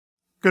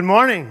Good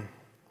morning.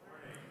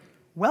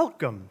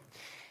 Welcome.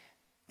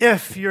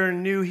 If you're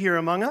new here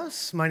among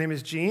us, my name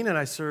is Gene, and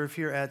I serve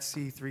here at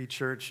C3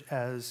 Church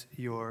as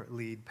your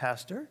lead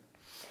pastor.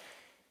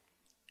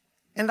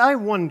 And I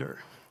wonder,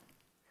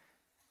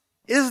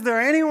 is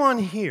there anyone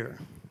here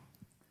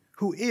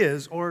who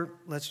is, or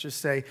let's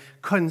just say,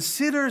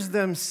 considers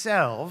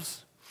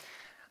themselves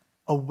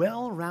a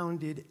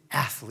well-rounded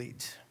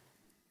athlete?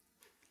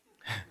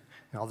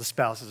 And all the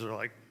spouses are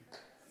like,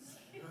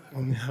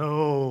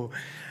 no.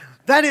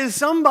 That is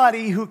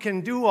somebody who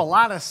can do a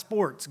lot of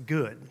sports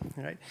good,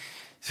 right?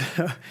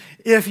 So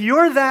if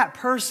you're that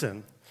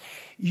person,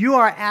 you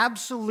are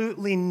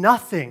absolutely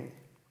nothing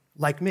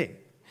like me.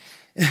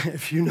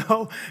 If you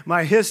know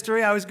my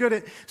history, I was good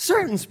at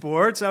certain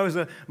sports. I was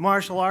a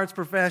martial arts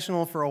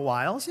professional for a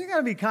while, so you got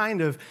to be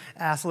kind of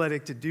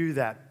athletic to do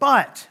that.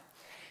 But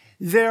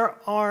there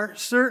are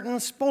certain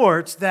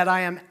sports that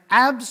I am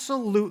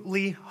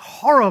absolutely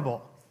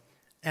horrible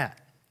at.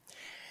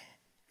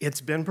 It's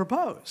been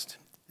proposed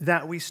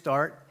that we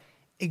start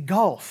a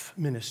golf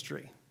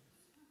ministry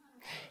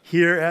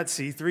here at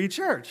C3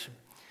 Church.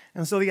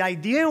 And so the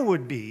idea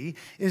would be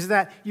is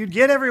that you'd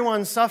get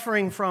everyone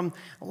suffering from,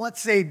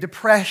 let's say,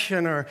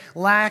 depression or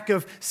lack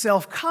of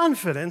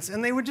self-confidence,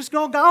 and they would just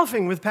go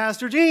golfing with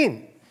Pastor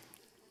Gene.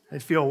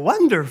 They'd feel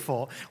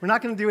wonderful. We're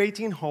not going to do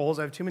 18 holes.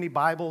 I have too many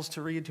Bibles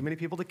to read, too many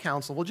people to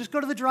counsel. We'll just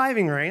go to the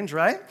driving range,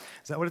 right?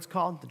 Is that what it's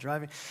called, the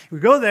driving? We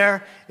go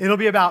there. It'll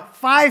be about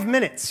 5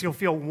 minutes. You'll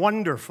feel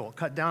wonderful.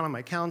 Cut down on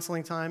my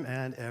counseling time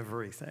and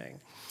everything.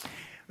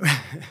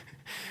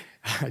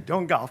 I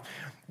don't golf.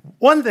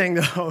 One thing,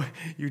 though,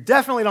 you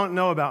definitely don't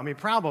know about me,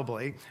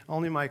 probably,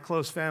 only my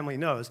close family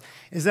knows,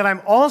 is that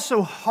I'm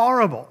also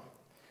horrible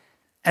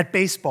at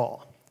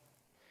baseball.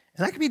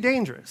 And that can be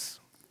dangerous.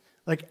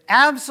 Like,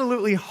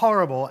 absolutely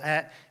horrible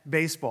at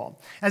baseball.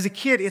 As a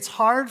kid, it's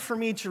hard for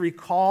me to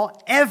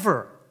recall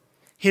ever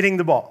hitting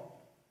the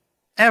ball.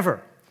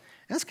 Ever.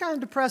 That's kind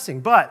of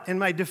depressing. But in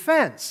my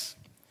defense,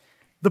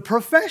 the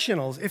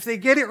professionals, if they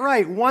get it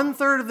right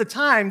 1/3 of the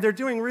time, they're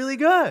doing really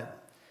good.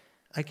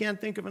 I can't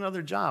think of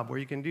another job where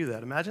you can do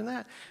that. Imagine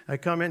that. I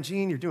come in,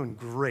 Gene, you're doing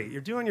great.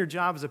 You're doing your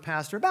job as a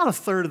pastor about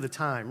 1/3 of the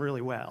time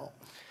really well.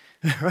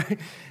 Right?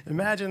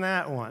 Imagine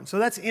that one. So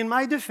that's in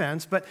my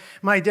defense, but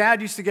my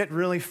dad used to get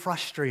really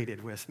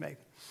frustrated with me.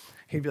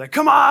 He'd be like,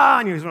 come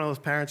on! He was one of those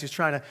parents who's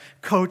trying to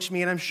coach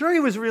me, and I'm sure he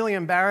was really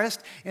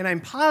embarrassed, and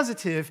I'm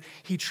positive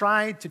he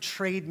tried to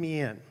trade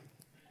me in.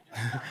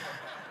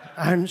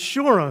 I'm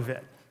sure of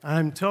it.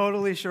 I'm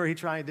totally sure he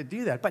tried to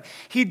do that. But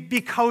he'd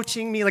be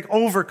coaching me, like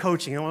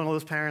over-coaching. You know, one of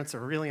those parents are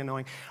really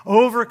annoying.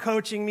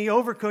 Over-coaching me,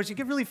 over-coaching.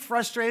 You get really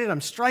frustrated.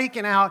 I'm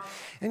striking out.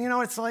 And, you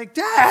know, it's like,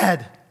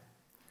 Dad,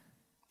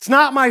 it's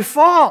not my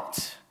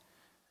fault.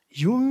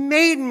 You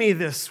made me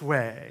this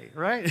way,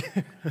 right?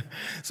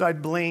 So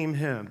I'd blame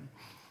him.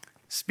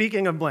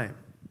 Speaking of blame,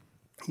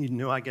 you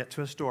knew I'd get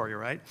to a story,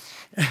 right?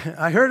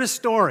 I heard a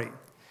story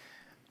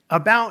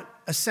about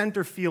a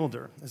center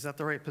fielder. Is that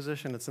the right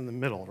position? It's in the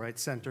middle, right?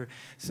 Center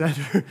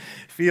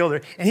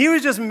fielder. And he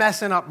was just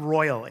messing up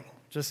royally,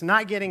 just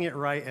not getting it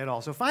right at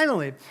all. So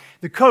finally,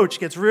 the coach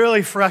gets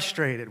really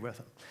frustrated with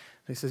him.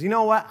 He says, you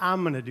know what?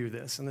 I'm going to do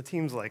this. And the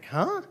team's like,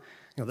 huh?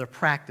 You know, they're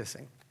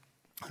practicing.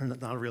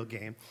 Not a real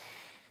game.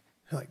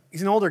 They're like,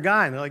 he's an older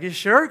guy. And they're like, you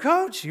sure,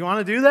 coach? You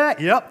want to do that?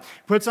 Yep.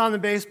 Puts on the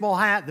baseball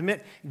hat, the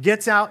mitt,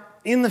 gets out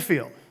in the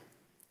field.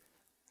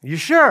 You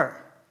sure?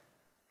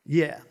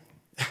 Yeah.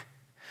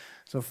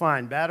 So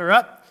fine, batter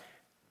up,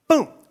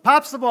 boom,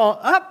 pops the ball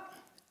up,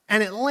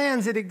 and it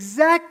lands at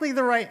exactly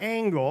the right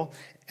angle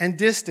and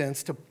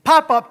distance to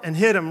pop up and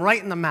hit him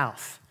right in the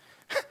mouth.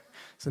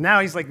 So now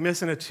he's like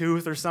missing a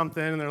tooth or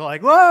something, and they're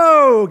like,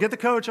 whoa, get the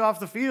coach off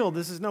the field.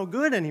 This is no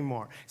good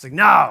anymore. He's like,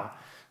 no.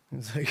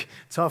 He's like,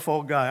 tough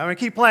old guy. I'm going to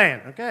keep playing.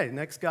 Okay,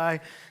 next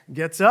guy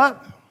gets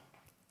up.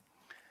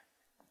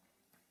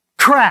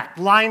 Crack,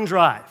 line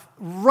drive,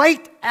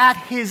 right at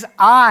his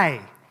eye.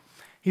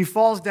 He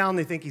falls down.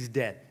 They think he's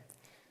dead.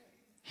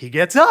 He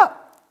gets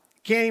up.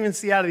 Can't even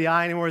see out of the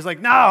eye anymore. He's like,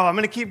 no, I'm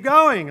going to keep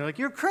going. They're like,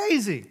 you're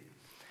crazy.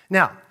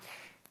 Now,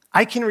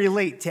 I can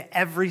relate to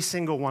every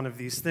single one of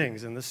these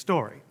things in the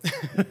story.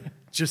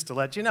 Just to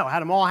let you know, I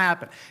had them all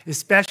happen,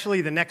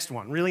 especially the next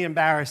one, really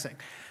embarrassing.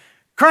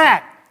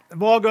 Crack! The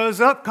ball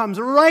goes up, comes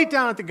right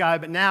down at the guy,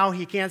 but now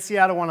he can't see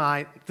out of one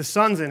eye. The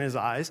sun's in his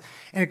eyes,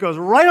 and it goes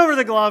right over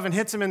the glove and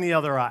hits him in the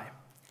other eye.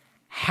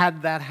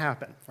 Had that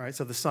happen, right?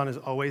 So the sun is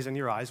always in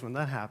your eyes when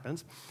that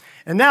happens.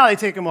 And now they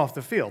take him off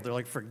the field. They're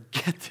like,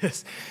 forget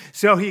this.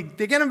 So they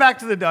get him back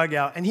to the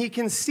dugout, and he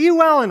can see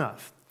well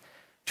enough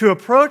to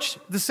approach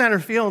the center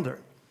fielder,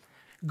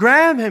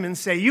 grab him and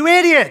say, you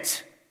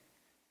idiot!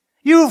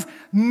 You've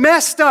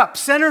messed up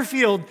center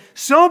field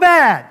so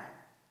bad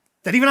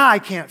that even I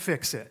can't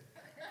fix it.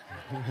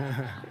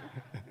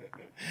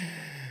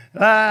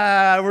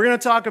 We're going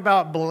to talk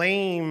about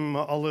blame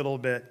a little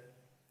bit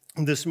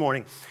this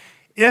morning.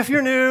 If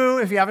you're new,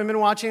 if you haven't been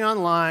watching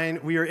online,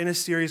 we are in a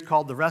series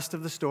called The Rest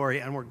of the Story,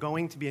 and we're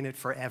going to be in it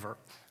forever.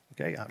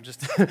 Okay, I'm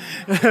just,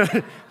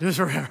 just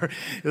remember,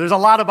 there's a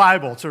lot of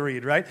Bible to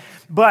read, right?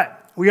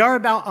 But we are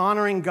about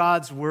honoring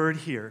God's word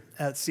here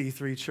at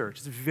C3 Church.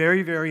 It's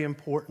very, very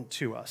important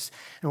to us.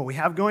 And what we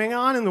have going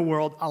on in the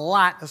world a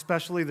lot,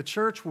 especially the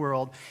church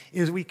world,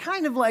 is we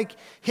kind of like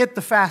hit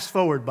the fast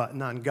forward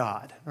button on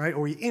God, right?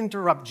 Or we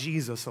interrupt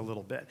Jesus a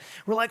little bit.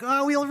 We're like,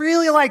 oh, we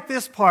really like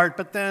this part,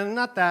 but then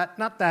not that,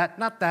 not that,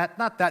 not that,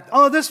 not that.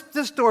 Oh, this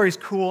story's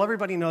cool.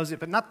 Everybody knows it,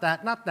 but not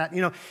that, not that,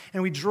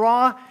 And we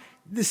draw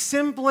the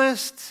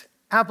simplest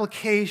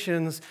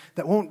applications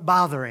that won't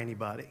bother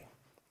anybody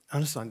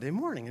on a Sunday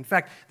morning. In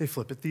fact, they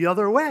flip it the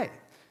other way.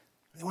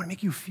 They want to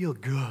make you feel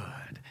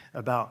good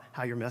about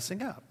how you're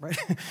messing up, right?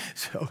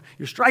 So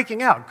you're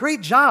striking out.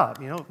 Great job.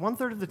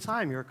 1/3 of the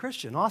time you're a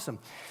Christian. Awesome.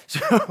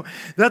 So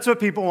that's what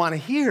people want to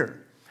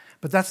hear.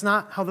 But that's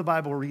not how the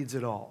Bible reads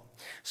at all.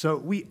 So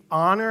we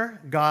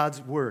honor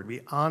God's word. We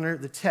honor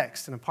the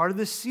text. And a part of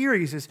this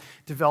series is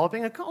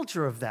developing a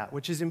culture of that,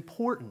 which is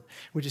important,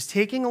 which is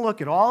taking a look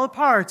at all the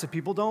parts that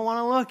people don't want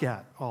to look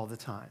at all the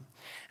time.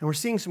 And we're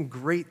seeing some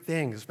great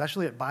things,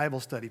 especially at Bible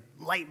study.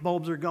 Light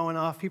bulbs are going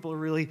off. People are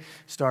really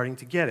starting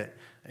to get it.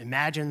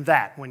 Imagine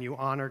that when you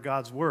honor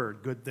God's word,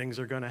 good things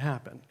are going to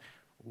happen.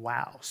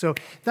 Wow. So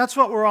that's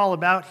what we're all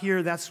about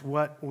here. That's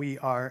what we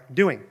are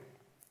doing.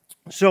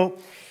 So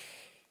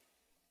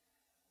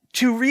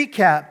to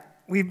recap,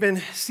 we've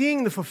been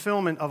seeing the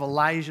fulfillment of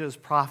Elijah's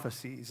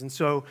prophecies. And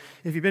so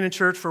if you've been in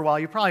church for a while,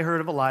 you've probably heard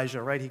of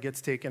Elijah, right? He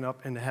gets taken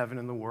up into heaven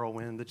in the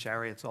whirlwind, the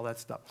chariots, all that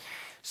stuff.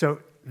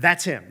 So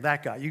that's him,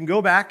 that guy. You can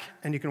go back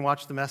and you can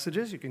watch the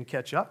messages. You can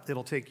catch up.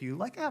 It'll take you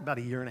like about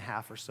a year and a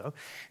half or so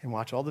and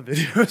watch all the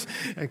videos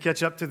and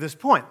catch up to this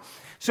point.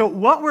 So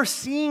what we're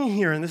seeing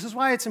here, and this is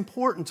why it's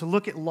important to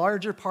look at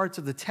larger parts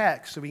of the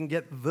text so we can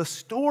get the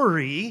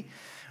story.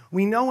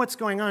 We know what's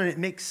going on, and it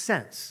makes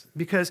sense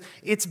because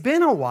it's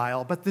been a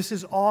while, but this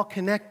is all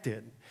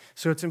connected.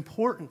 So it's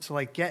important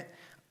to get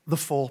the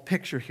full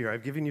picture here.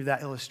 I've given you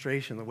that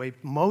illustration. The way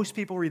most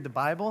people read the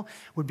Bible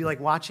would be like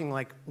watching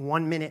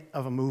 1 minute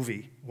of a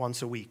movie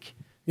once a week.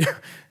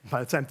 By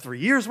the time 3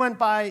 years went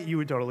by, you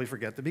would totally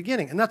forget the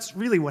beginning. And that's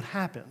really what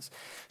happens.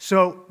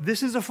 So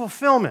this is a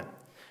fulfillment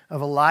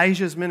of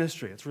Elijah's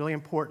ministry. It's really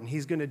important.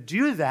 He's going to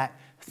do that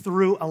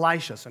through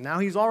Elisha. So now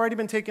he's already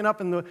been taken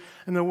up in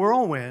the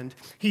whirlwind.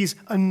 He's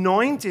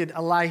anointed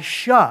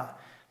Elisha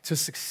to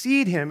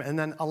succeed him, and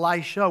then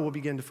Elisha will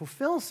begin to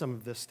fulfill some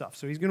of this stuff.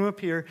 So he's going to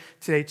appear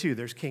today too.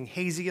 There's King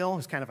Hazael,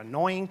 who's kind of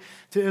annoying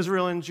to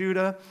Israel and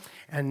Judah.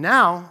 And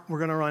now we're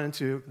going to run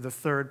into the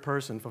third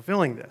person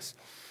fulfilling this.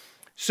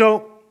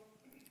 So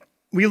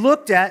we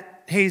looked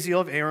at Hazael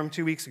of Aram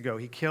 2 weeks ago.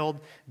 He killed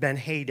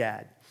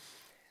Ben-Hadad.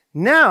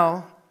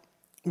 Now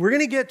we're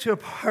going to get to a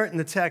part in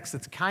the text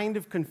that's kind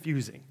of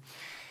confusing.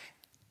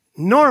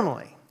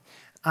 Normally,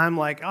 I'm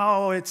like,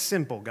 oh, it's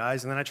simple,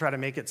 guys, and then I try to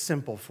make it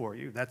simple for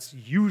you. That's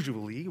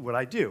usually what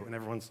I do, and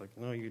everyone's like,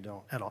 no, you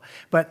don't at all.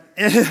 But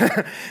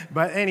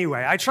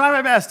anyway, I try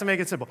my best to make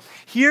it simple.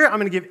 Here, I'm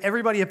going to give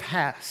everybody a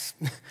pass.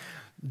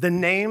 The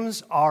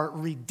names are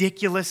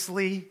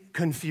ridiculously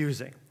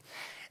confusing,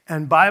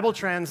 and Bible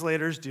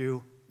translators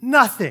do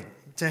nothing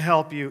to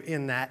help you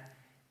in that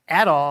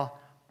at all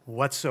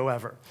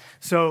whatsoever.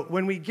 So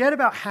when we get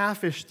about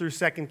half-ish through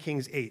 2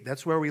 Kings 8,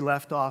 that's where we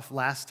left off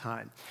last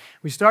time,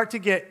 we start to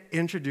get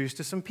introduced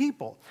to some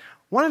people.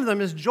 One of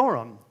them is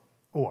Joram,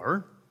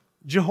 or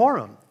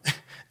Jehoram,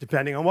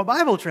 depending on what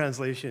Bible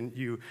translation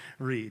you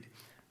read.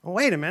 Well,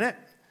 wait a minute.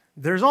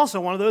 There's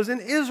also one of those in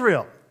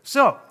Israel.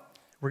 So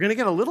we're going to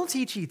get a little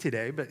teachy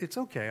today, but it's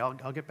okay.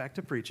 I'll get back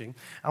to preaching.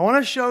 I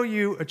want to show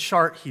you a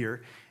chart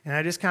here, and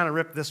I just kind of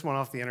ripped this one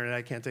off the internet.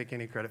 I can't take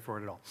any credit for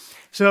it at all.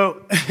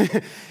 So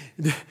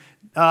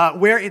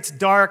where it's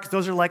dark,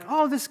 those are like,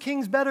 oh, this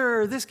king's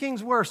better, this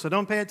king's worse, so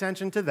don't pay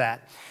attention to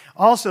that.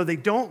 Also, they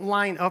don't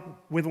line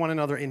up with one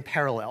another in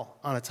parallel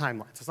on a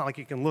timeline. So it's not like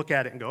you can look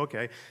at it and go,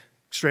 okay,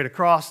 straight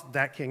across,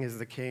 that king is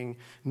the king.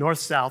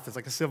 North-south is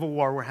like a civil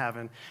war we're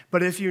having.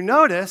 But if you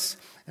notice,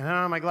 and I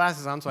don't have my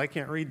glasses on, so I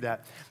can't read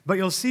that, but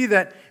you'll see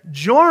that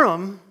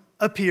Joram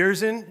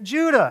appears in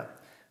Judah.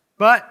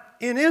 But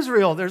in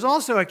Israel, there's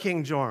also a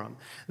King Joram.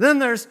 Then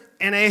there's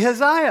an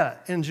Ahaziah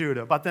in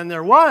Judah. But then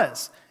there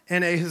was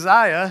an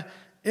Ahaziah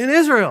in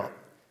Israel.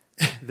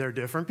 They're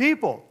different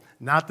people,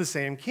 not the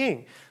same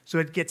king. So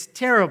it gets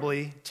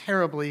terribly,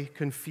 terribly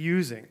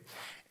confusing.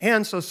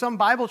 And so some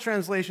Bible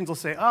translations will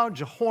say, oh,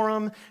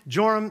 Jehoram,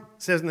 Joram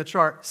says in the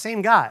chart,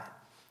 same guy.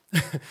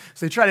 So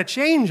they try to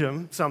change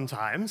him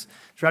sometimes,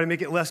 try to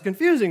make it less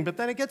confusing, but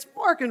then it gets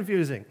more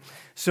confusing.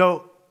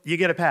 So you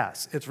get a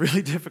pass. It's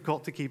really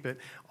difficult to keep it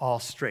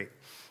all straight.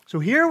 So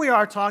here we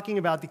are talking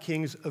about the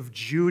kings of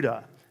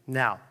Judah.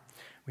 Now,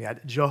 we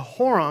had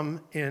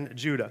Jehoram in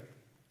Judah.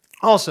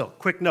 Also,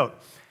 quick note,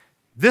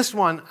 this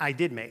one I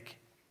did make.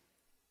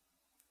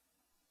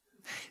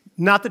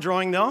 Not the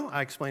drawing, though.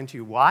 I explained to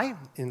you why.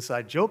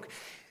 Inside joke.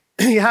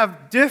 You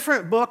have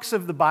different books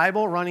of the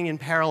Bible running in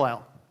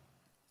parallel,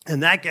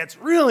 and that gets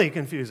really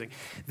confusing.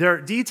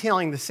 They're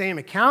detailing the same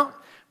account,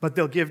 but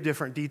they'll give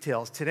different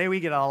details. Today we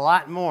get a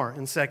lot more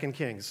in 2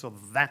 Kings, so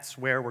that's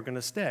where we're going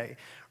to stay.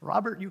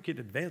 Robert, you could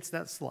advance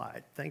that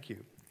slide. Thank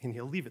you. And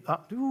he'll leave it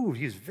up. Ooh,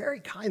 he's very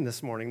kind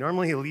this morning.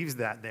 Normally he leaves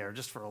that there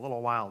just for a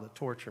little while to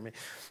torture me.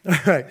 All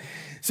right,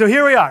 so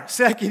here we are,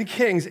 2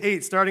 Kings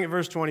 8, starting at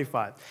verse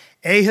 25.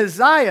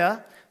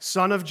 Ahaziah,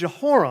 son of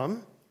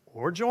Jehoram,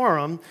 or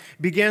Joram,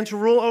 began to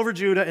rule over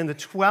Judah in the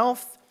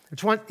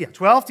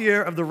 12th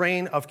year of the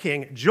reign of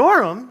King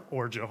Joram,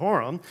 or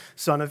Jehoram,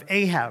 son of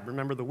Ahab.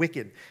 Remember the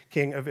wicked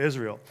king of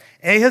Israel.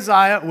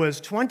 Ahaziah was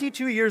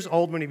 22 years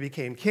old when he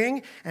became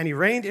king, and he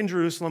reigned in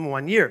Jerusalem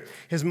 1 year.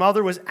 His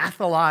mother was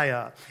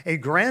Athaliah, a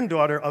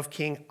granddaughter of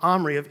King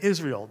Omri of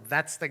Israel.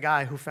 That's the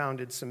guy who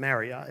founded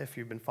Samaria, if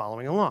you've been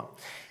following along.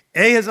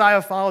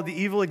 Ahaziah followed the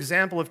evil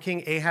example of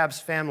King Ahab's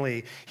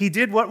family. He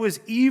did what was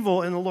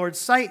evil in the Lord's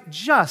sight,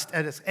 just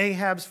as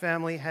Ahab's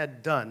family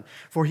had done,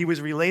 for he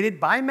was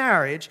related by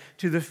marriage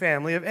to the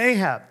family of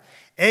Ahab.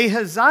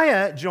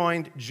 Ahaziah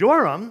joined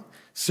Joram,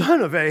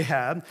 son of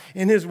Ahab,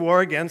 in his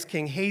war against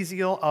King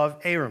Hazael of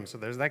Aram. So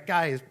there's that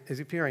guy is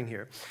appearing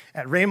here,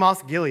 at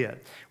Ramoth Gilead.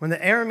 When the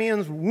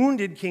Arameans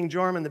wounded King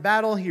Joram in the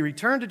battle, he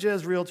returned to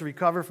Jezreel to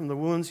recover from the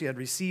wounds he had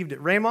received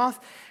at Ramoth.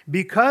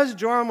 Because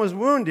Joram was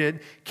wounded,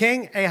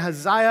 King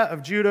Ahaziah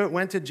of Judah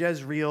went to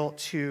Jezreel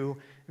to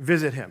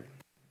visit him.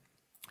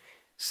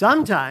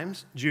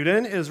 Sometimes Judah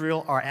and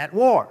Israel are at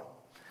war.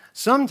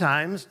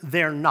 Sometimes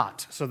they're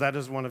not. So that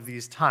is one of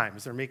these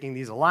times. They're making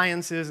these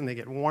alliances, and they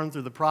get warned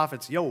through the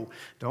prophets, yo,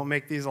 don't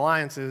make these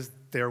alliances.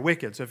 They're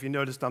wicked. So if you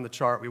noticed on the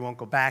chart, we won't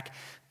go back,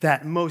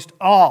 that most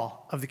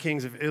all of the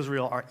kings of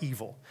Israel are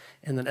evil.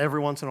 And then every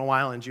once in a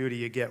while in Judah,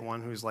 you get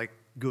one who's like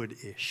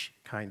good-ish,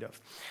 kind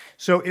of.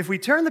 So if we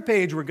turn the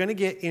page, we're going to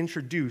get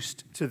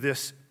introduced to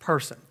this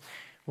person.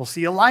 We'll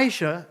see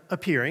Elisha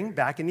appearing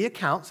back in the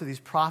account. So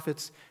these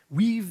prophets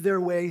weave their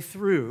way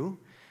through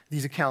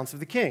these accounts of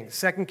the kings.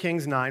 2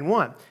 Kings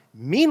 9:1.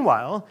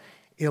 Meanwhile,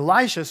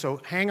 Elisha, so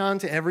hang on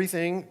to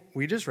everything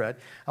we just read.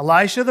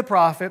 Elisha the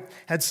prophet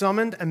had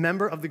summoned a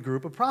member of the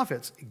group of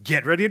prophets.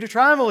 Get ready to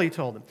travel, he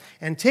told him,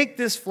 and take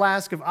this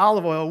flask of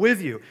olive oil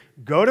with you.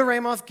 Go to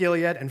Ramoth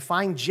Gilead and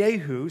find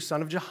Jehu,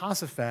 son of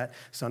Jehoshaphat,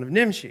 son of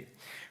Nimshi.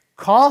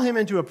 Call him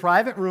into a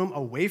private room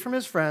away from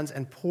his friends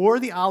and pour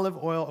the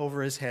olive oil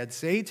over his head.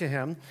 Say to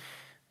him,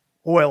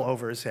 oil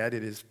over his head,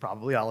 it is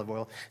probably olive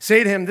oil.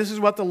 Say to him, this is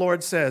what the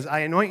Lord says, I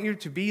anoint you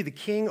to be the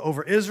king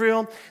over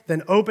Israel,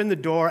 then open the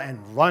door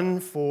and run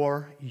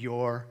for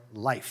your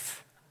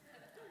life.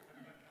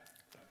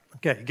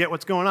 Okay, you get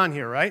what's going on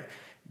here, right?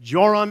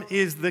 Joram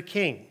is the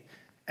king.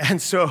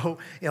 And so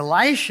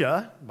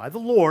Elisha, by the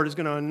Lord, is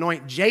going to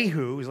anoint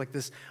Jehu, who's like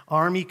this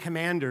army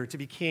commander, to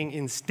be king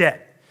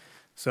instead.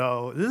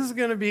 So this is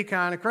going to be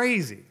kind of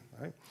crazy,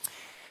 right?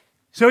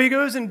 So he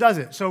goes and does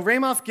it. So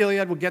Ramoth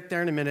Gilead, we'll get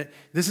there in a minute.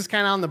 This is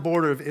kind of on the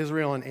border of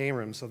Israel and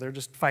Aram, so they're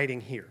just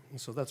fighting here.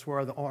 And so that's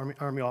where the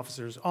army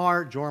officers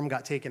are. Joram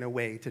got taken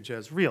away to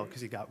Jezreel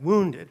because he got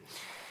wounded.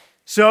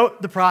 So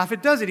the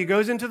prophet does it. He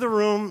goes into the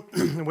room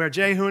where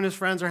Jehu and his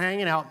friends are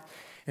hanging out,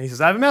 and he says,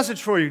 I have a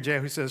message for you,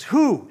 Jehu. He says,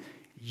 who?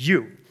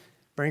 You.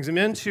 Brings him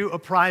into a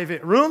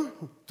private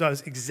room,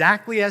 does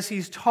exactly as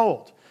he's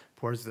told.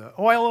 Pours the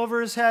oil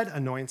over his head,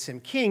 anoints him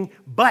king,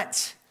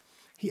 but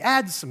he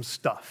adds some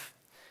stuff.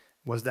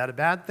 Was that a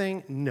bad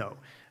thing? No.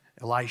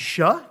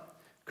 Elisha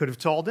could have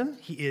told him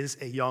he is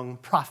a young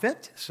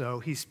prophet, so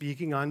he's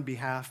speaking on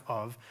behalf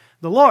of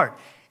the Lord.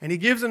 And he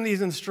gives him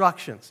these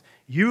instructions.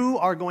 You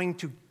are going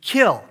to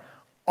kill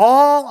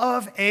all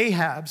of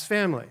Ahab's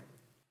family.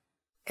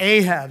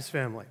 Ahab's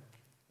family.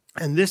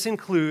 And this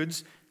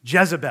includes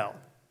Jezebel,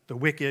 the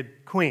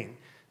wicked queen.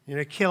 You're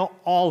going to kill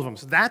all of them.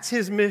 So that's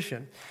his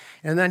mission.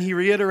 And then he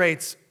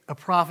reiterates a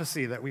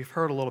prophecy that we've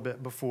heard a little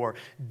bit before.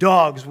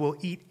 Dogs will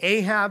eat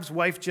Ahab's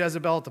wife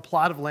Jezebel at the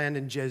plot of land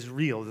in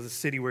Jezreel, the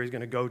city where he's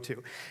going to go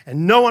to,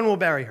 and no one will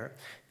bury her.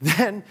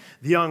 Then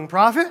the young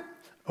prophet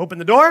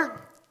opened the door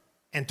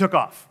and took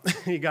off.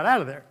 He got out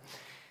of there.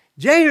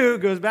 Jehu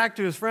goes back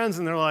to his friends,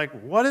 and they're like,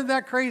 what did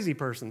that crazy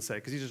person say?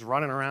 Because he's just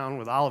running around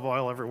with olive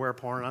oil everywhere,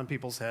 pouring on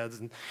people's heads.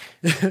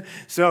 And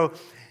so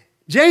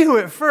Jehu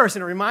at first,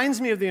 and it reminds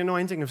me of the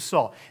anointing of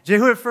Saul,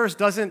 Jehu at first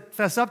doesn't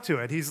fess up to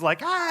it. He's like,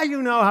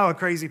 you know how a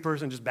crazy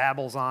person just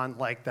babbles on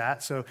like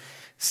that. So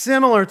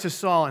similar to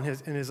Saul and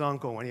his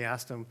uncle when he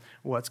asked him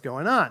what's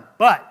going on.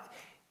 But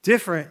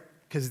different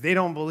because they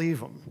don't believe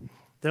him.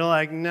 They're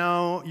like,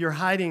 no, you're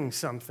hiding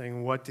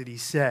something. What did he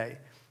say?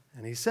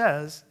 And he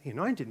says, he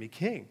anointed me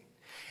king.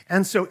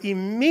 And so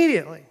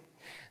immediately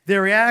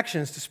their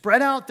reactions to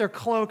spread out their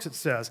cloaks, it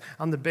says,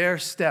 on the bare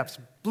steps,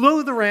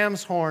 blew the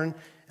ram's horn,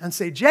 and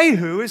say,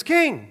 Jehu is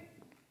king.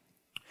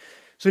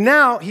 So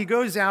now he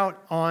goes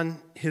out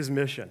on his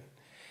mission.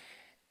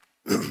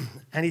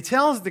 And he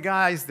tells the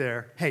guys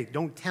there, hey,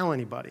 don't tell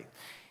anybody.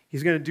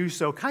 He's going to do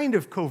so kind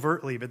of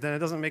covertly, but then it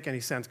doesn't make any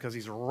sense because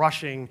he's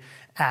rushing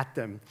at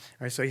them.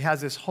 All right, so he has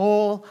this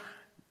whole,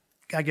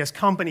 I guess,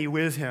 company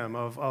with him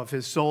of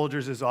his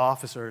soldiers, his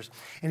officers,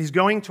 and he's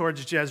going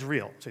towards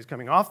Jezreel. So he's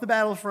coming off the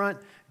battlefront,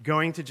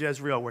 going to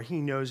Jezreel, where he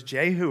knows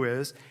Jehu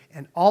is,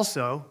 and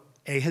also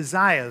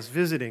Ahaziah's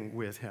visiting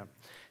with him.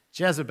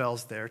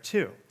 Jezebel's there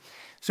too.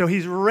 So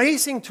he's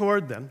racing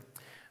toward them.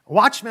 A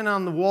watchman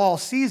on the wall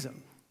sees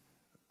him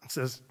and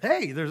says,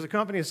 hey, there's a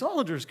company of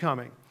soldiers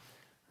coming.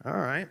 All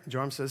right.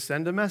 Joram says,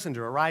 send a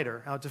messenger, a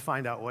rider, out to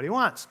find out what he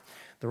wants.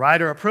 The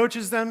rider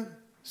approaches them,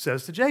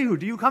 says to Jehu,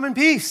 do you come in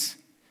peace?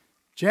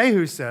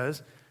 Jehu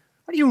says,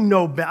 what do you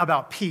know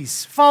about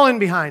peace? Fall in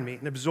behind me,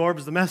 and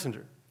absorbs the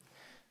messenger.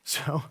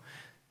 So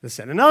they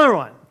send another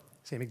one.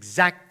 Same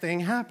exact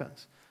thing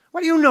happens.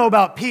 What do you know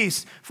about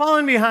peace? Fall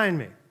in behind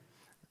me.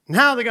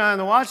 Now the guy on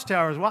the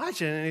watchtower is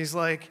watching, and he's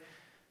like,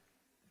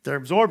 they're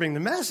absorbing the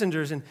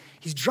messengers, and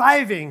he's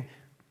driving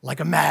like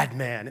a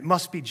madman. It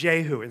must be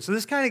Jehu. And so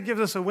this kind of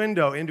gives us a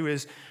window into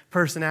his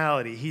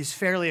personality. He's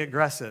fairly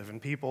aggressive,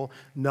 and people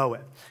know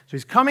it. So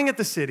he's coming at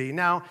the city.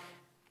 Now,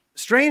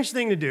 strange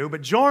thing to do,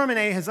 but Joram and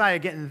Ahaziah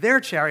get in their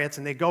chariots,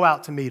 and they go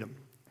out to meet him.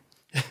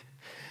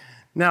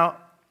 Now,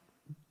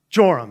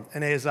 Joram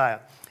and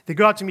Ahaziah, they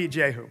go out to meet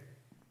Jehu.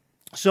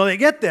 So they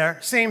get there,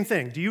 same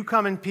thing. Do you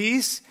come in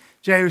peace?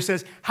 Jehu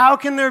says, how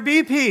can there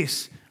be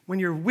peace when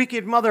your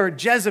wicked mother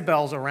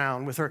Jezebel's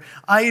around with her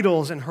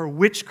idols and her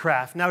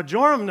witchcraft? Now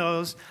Joram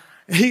knows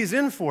he's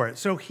in for it.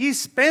 So he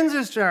spins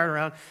his chariot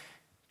around,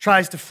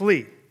 tries to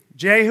flee.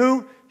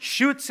 Jehu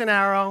shoots an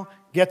arrow,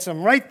 gets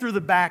him right through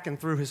the back and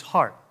through his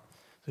heart.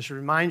 This should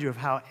remind you of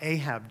how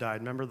Ahab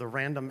died. Remember, the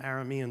random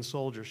Aramean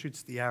soldier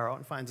shoots the arrow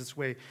and finds its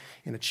way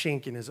in a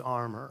chink in his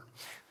armor.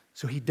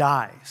 So he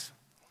dies.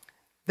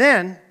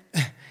 Then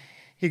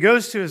he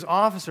goes to his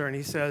officer and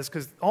he says,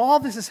 because all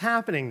this is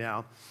happening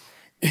now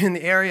in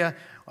the area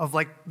of,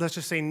 like, let's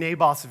just say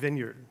Naboth's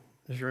vineyard,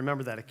 if you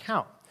remember that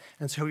account.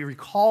 And so he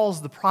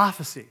recalls the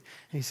prophecy.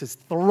 And he says,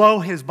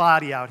 throw his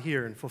body out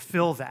here and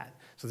fulfill that.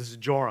 So this is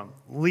Joram.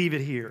 Leave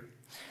it here.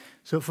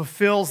 So it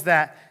fulfills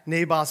that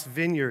Naboth's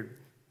vineyard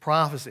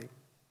prophecy.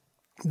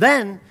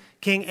 Then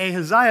King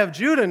Ahaziah of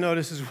Judah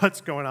notices what's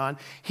going on.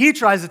 He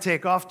tries to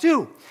take off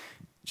too.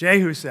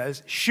 Jehu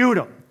says, shoot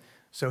him.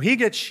 So he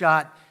gets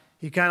shot.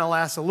 He kind of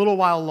lasts a little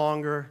while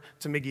longer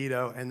to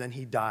Megiddo, and then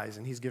he dies,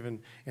 and he's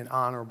given an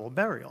honorable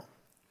burial.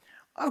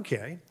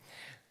 Okay,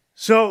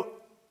 so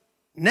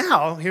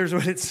now here's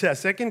what it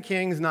says, 2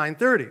 Kings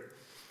 9:30.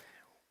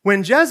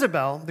 When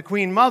Jezebel, the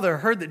queen mother,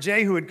 heard that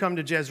Jehu had come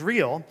to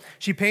Jezreel,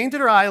 she painted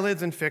her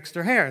eyelids and fixed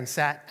her hair and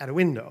sat at a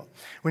window.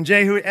 When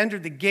Jehu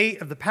entered the gate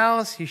of the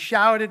palace, she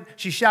shouted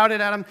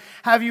at him,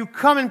 have you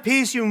come in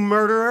peace, you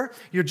murderer?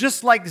 You're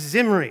just like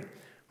Zimri,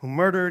 who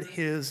murdered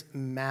his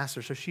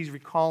master. So she's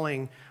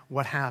recalling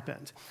what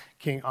happened.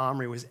 King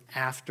Omri was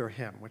after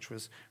him, which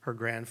was her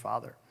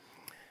grandfather.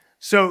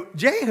 So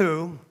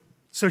Jehu,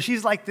 so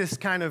she's like this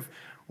kind of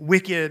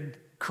wicked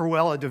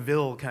Cruella de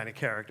Vil kind of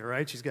character,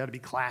 right? She's got to be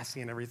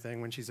classy and everything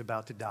when she's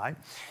about to die.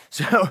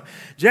 So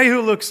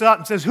Jehu looks up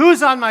and says,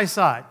 who's on my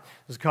side?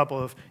 There's a couple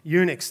of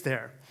eunuchs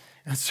there.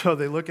 And so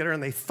they look at her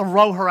and they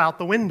throw her out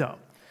the window.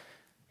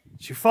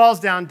 She falls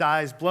down,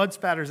 dies, blood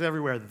spatters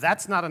everywhere.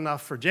 That's not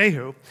enough for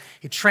Jehu.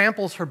 He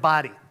tramples her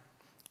body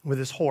with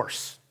his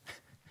horse.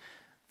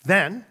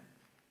 Then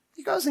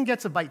he goes and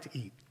gets a bite to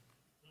eat.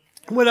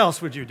 What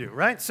else would you do,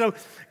 right? So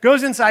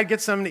goes inside,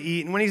 gets something to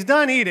eat, and when he's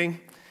done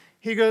eating,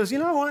 he goes, you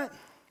know what?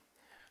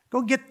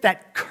 Go get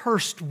that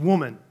cursed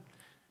woman.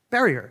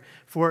 Bury her,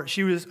 for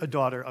she was a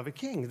daughter of a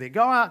king. They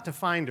go out to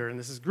find her, and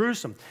this is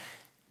gruesome.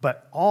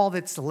 But all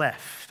that's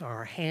left are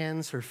her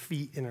hands, her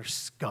feet, and her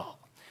skull.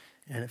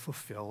 And it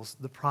fulfills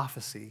the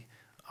prophecy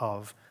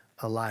of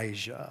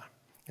Elijah.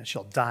 And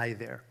she'll die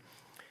there.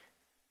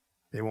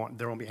 There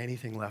won't be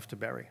anything left to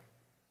bury.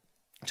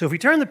 So if we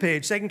turn the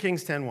page, 2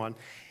 Kings 10:1,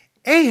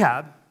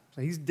 Ahab,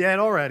 so he's dead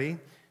already.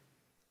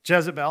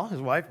 Jezebel, his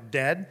wife,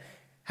 dead.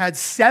 Had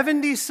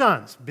 70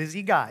 sons,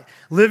 busy guy,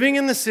 living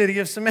in the city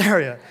of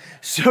Samaria.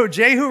 So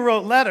Jehu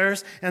wrote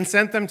letters and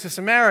sent them to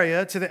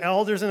Samaria to the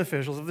elders and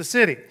officials of the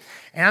city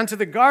and to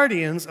the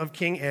guardians of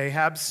King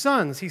Ahab's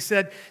sons. He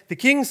said, the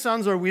king's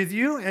sons are with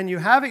you, and you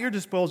have at your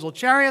disposal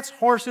chariots,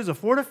 horses, a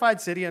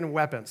fortified city, and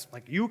weapons.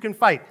 Like, you can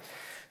fight.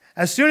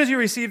 As soon as you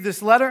receive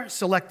this letter,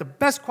 select the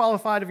best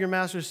qualified of your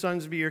master's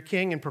sons to be your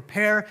king and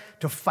prepare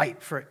to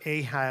fight for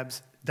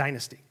Ahab's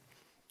dynasty.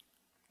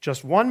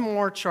 Just one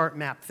more chart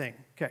map thing.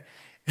 Okay.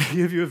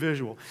 Give you a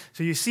visual.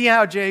 So you see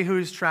how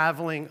Jehu's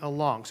traveling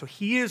along. So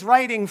he is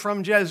riding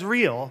from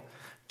Jezreel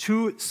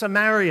to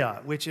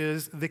Samaria, which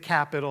is the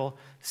capital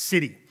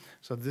city.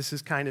 So this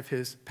is kind of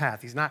his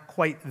path. He's not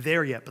quite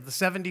there yet, but the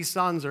 70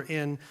 sons are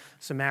in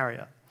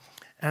Samaria.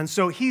 And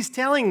so he's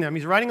telling them,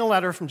 he's writing a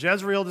letter from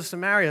Jezreel to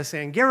Samaria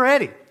saying, get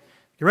ready.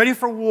 Get ready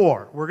for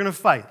war. We're going to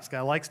fight. This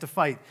guy likes to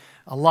fight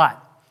a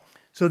lot.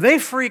 So they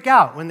freak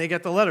out when they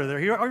get the letter.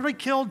 They're already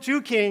killed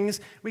 2 kings.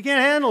 We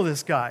can't handle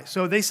this guy.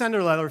 So they send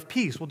her a letter of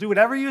peace. We'll do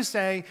whatever you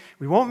say.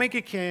 We won't make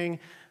a king.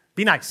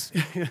 Be nice.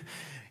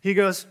 He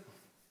goes,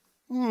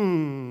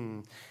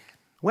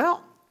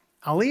 well,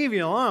 I'll leave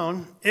you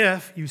alone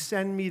if you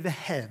send me the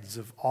heads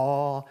of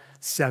all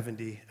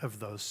 70 of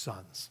those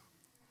sons.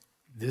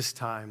 This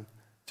time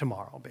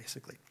tomorrow,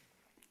 basically.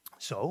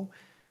 So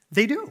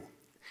they do.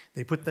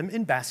 They put them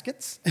in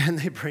baskets, and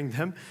they bring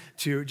them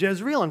to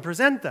Jezreel and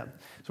present them.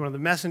 So one of the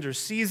messengers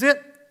sees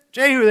it.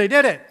 Jehu, they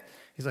did it.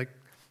 He's like,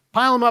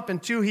 pile them up in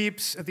 2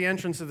 heaps at the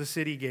entrance of the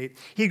city gate.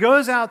 He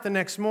goes out the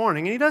next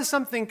morning, and he does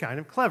something kind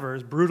of clever,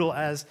 as brutal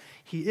as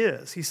he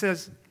is. He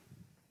says,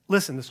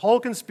 listen, this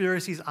whole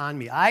conspiracy is on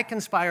me. I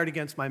conspired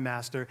against my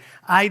master.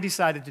 I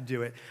decided to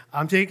do it.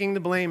 I'm taking the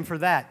blame for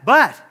that.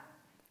 But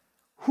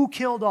who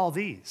killed all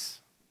these?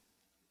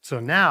 So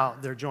now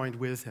they're joined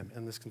with him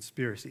in this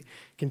conspiracy.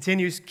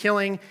 Continues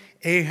killing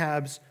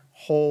Ahab's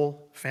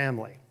whole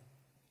family.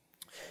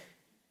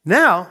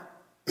 Now,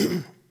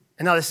 and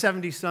now the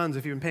 70 sons,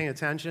 if you've been paying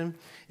attention,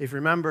 if you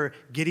remember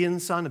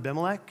Gideon's son,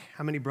 Abimelech,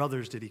 how many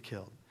brothers did he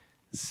kill?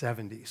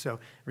 70. So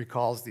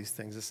recalls these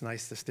things. It's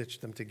nice to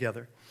stitch them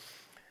together.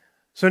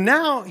 So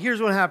now,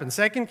 here's what happened.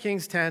 2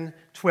 Kings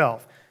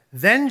 10:12.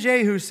 Then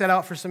Jehu set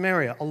out for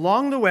Samaria.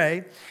 Along the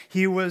way,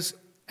 he was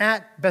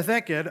at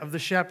Betheked of the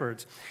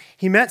shepherds.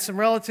 He met some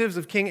relatives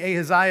of King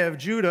Ahaziah of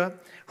Judah.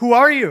 Who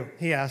are you?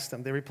 He asked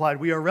them. They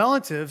replied, we are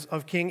relatives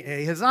of King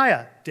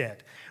Ahaziah,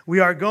 dead. We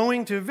are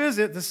going to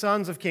visit the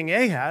sons of King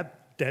Ahab,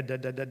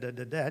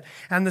 dead,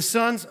 and the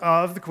sons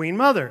of the queen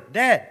mother,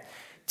 dead.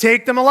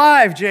 Take them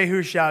alive,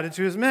 Jehu shouted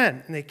to his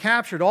men. And they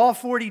captured all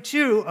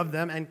 42 of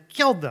them and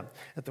killed them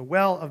at the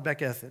well of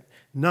Betheked.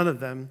 None of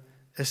them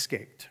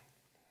escaped.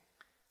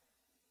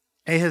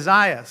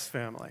 Ahaziah's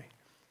family.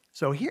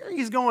 So here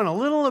he's going a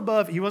little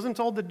above. He wasn't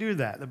told to do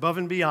that, above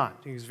and beyond.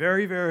 He's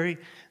very, very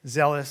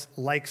zealous,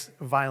 likes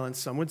violence,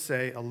 some would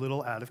say a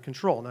little out of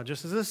control. Now,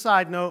 just as a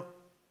side note,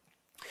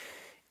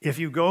 if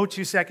you go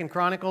to 2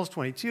 Chronicles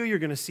 22, you're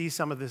going to see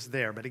some of this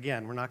there. But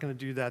again, we're not going to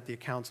do that. The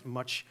account's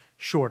much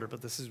shorter,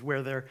 but this is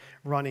where they're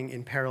running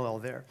in parallel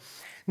there.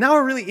 Now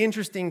a really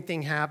interesting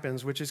thing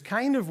happens, which is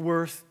kind of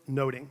worth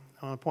noting.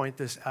 I want to point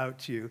this out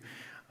to you.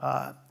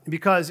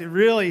 Because it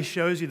really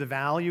shows you the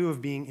value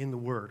of being in the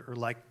Word, or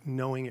like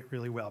knowing it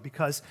really well.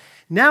 Because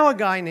now a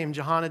guy named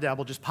Jehonadab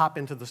will just pop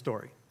into the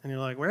story. And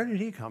you're like, where did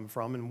he come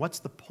from, and what's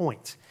the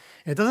point?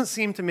 And it doesn't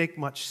seem to make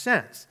much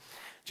sense.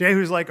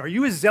 Jehu's like, are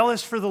you as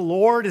zealous for the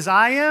Lord as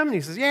I am? And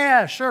he says,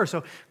 yeah, sure,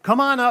 so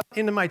come on up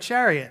into my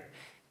chariot.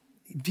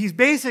 He's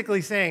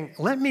basically saying,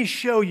 let me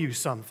show you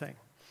something.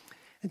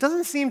 It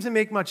doesn't seem to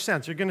make much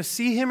sense. You're going to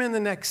see him in the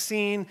next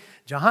scene,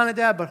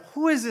 Jehonadab, but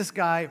who is this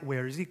guy?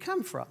 Where does he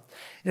come from?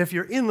 If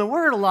you're in the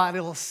Word a lot,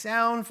 it'll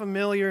sound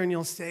familiar, and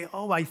you'll say,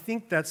 oh, I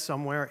think that's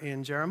somewhere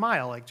in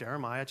Jeremiah, like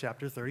Jeremiah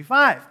chapter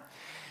 35.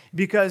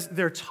 Because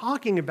they're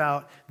talking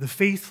about the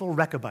faithful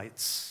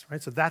Rechabites,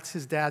 right? So that's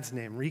his dad's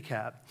name,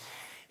 Rechab.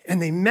 And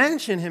they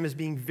mention him as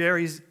being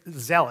very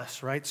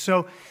zealous, right?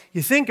 So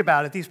you think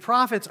about it, these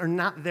prophets are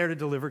not there to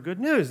deliver good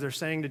news. They're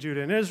saying to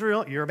Judah and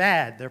Israel, you're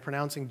bad. They're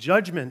pronouncing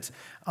judgment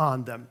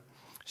on them.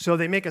 So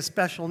they make a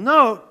special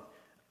note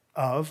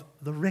of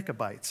the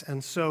Rechabites.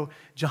 And so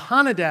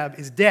Jehonadab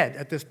is dead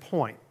at this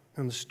point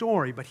in the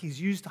story, but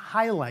he's used to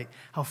highlight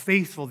how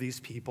faithful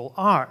these people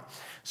are.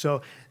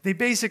 So they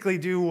basically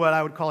do what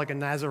I would call like a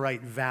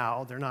Nazirite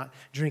vow. They're not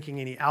drinking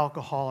any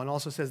alcohol, and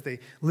also says they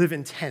live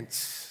in tents.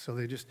 So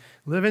they just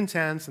live in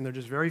tents, and they're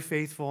just very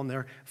faithful, and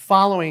they're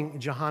following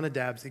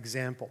Jehonadab's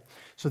example.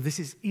 So this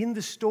is in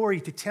the story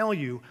to tell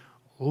you,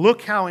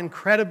 look how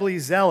incredibly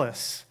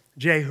zealous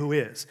Jehu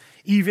is,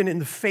 even in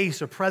the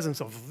face or presence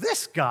of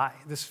this guy,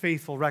 this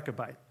faithful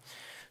Rechabite.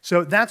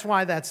 So that's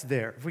why that's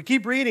there. If we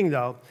keep reading,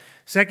 though,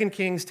 2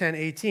 Kings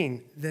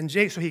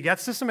 10:18, so he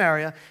gets to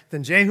Samaria.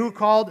 Then Jehu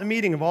called a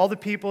meeting of all the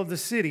people of the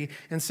city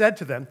and said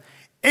to them,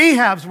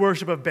 Ahab's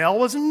worship of Baal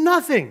was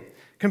nothing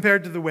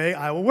compared to the way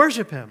I will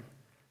worship him.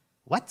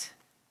 What?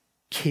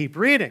 Keep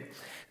reading.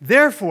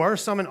 Therefore,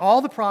 summon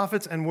all the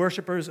prophets and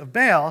worshipers of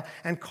Baal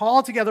and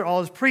call together all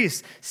his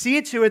priests. See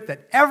to it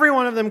that every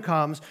one of them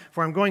comes,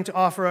 for I'm going to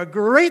offer a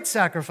great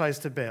sacrifice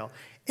to Baal.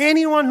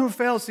 Anyone who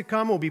fails to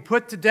come will be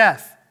put to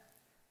death.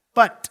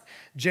 But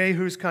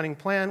Jehu's cunning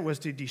plan was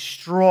to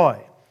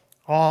destroy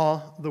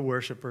all the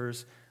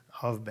worshipers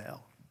of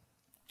Baal.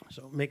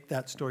 So make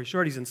that story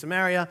short. He's in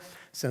Samaria,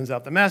 sends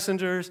out the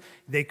messengers.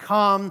 They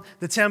come.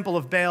 The temple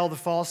of Baal, the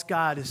false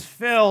god, is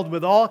filled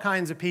with all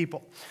kinds of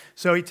people.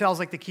 So he tells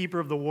like the keeper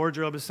of the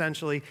wardrobe,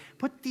 essentially,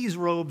 put these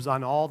robes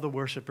on all the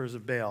worshipers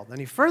of Baal. Then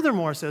he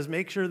furthermore says,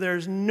 make sure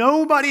there's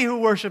nobody who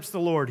worships the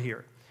Lord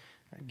here.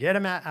 Get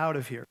him out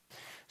of here.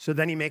 So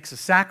then he makes a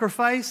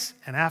sacrifice,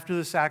 and after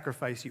the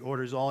sacrifice, he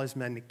orders all his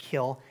men to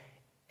kill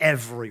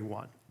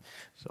everyone.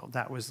 So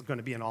that was going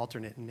to be an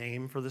alternate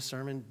name for the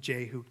sermon.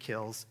 Jehu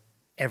kills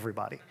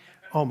everybody,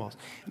 almost.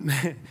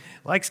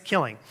 Likes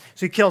killing.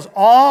 So he kills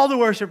all the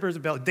worshipers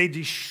of Baal. They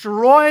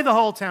destroy the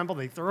whole temple.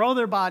 They throw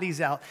their bodies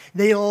out.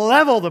 They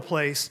level the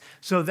place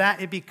so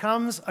that it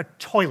becomes a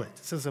toilet.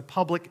 This is a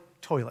public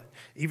toilet,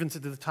 even to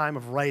the time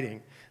of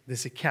writing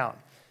this account.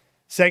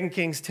 2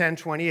 Kings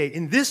 10:28.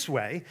 In this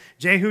way,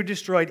 Jehu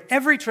destroyed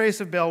every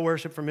trace of Baal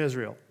worship from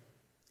Israel.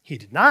 He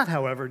did not,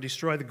 however,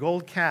 destroy the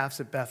gold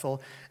calves at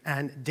Bethel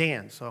and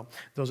Dan. So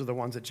those are the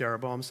ones that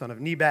Jeroboam, son of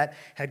Nebat,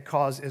 had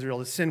caused Israel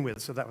to sin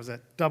with. So that was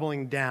a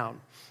doubling down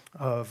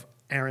of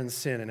Aaron's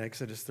sin in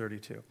Exodus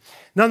 32.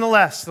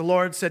 Nonetheless, the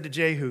Lord said to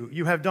Jehu,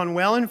 "You have done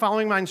well in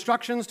following my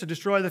instructions to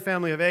destroy the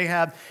family of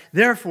Ahab.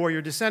 Therefore,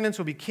 your descendants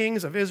will be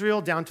kings of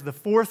Israel down to the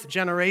 4th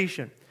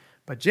generation."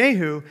 But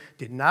Jehu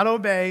did not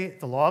obey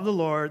the law of the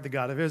Lord, the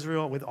God of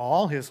Israel, with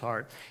all his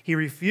heart. He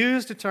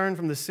refused to turn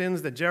from the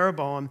sins that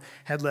Jeroboam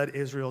had led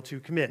Israel to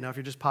commit. Now, if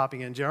you're just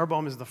popping in,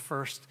 Jeroboam is the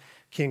first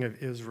king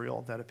of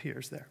Israel that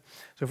appears there.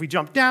 So if we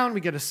jump down, we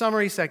get a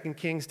summary, 2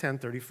 Kings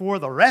 10:34.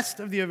 The rest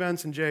of the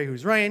events in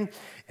Jehu's reign,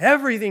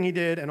 everything he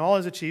did and all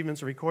his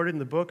achievements are recorded in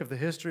the book of the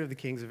history of the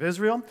kings of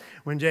Israel.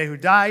 When Jehu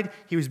died,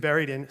 he was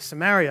buried in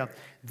Samaria.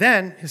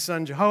 Then his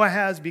son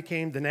Jehoahaz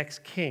became the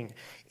next king.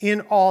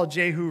 In all,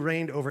 Jehu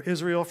reigned over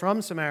Israel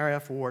from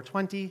Samaria for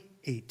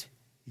 28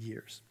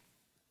 years.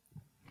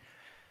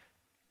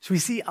 So we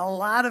see a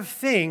lot of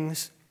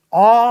things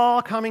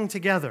all coming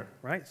together,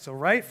 right? So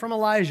right from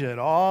Elijah, it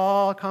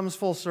all comes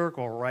full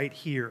circle right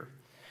here.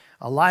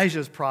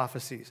 Elijah's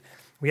prophecies.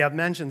 We have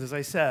mentions, as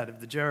I said,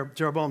 of the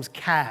Jeroboam's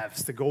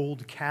calves, the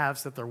gold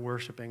calves that they're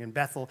worshiping in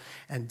Bethel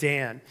and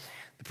Dan.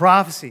 The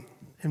prophecy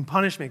and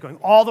punishment going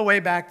all the way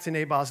back to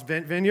Naboth's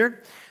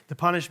vineyard. The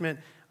punishment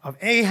of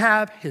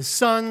Ahab, his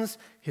sons,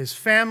 his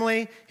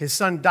family. His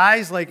son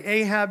dies like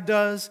Ahab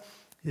does.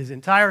 His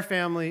entire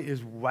family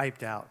is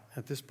wiped out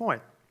at this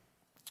point.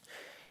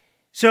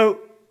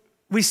 So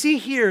we see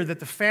here that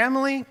the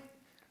family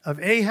of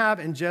Ahab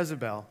and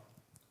Jezebel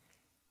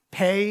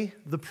pay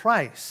the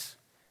price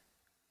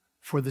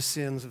for the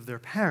sins of their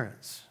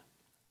parents.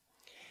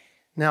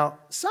 Now,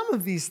 some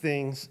of these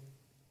things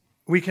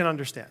we can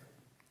understand.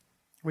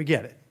 We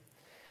get it.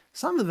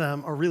 Some of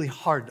them are really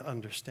hard to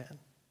understand.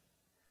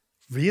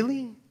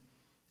 Really?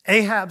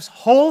 Ahab's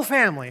whole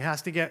family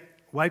has to get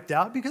wiped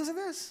out because of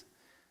this?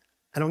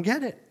 I don't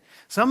get it.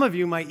 Some of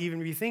you might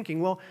even be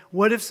thinking, well,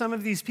 what if some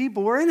of these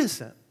people were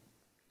innocent?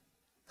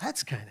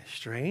 That's kind of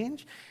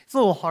strange. It's a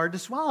little hard to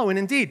swallow. And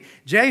indeed,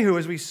 Jehu,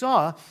 as we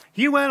saw,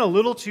 he went a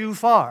little too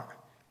far.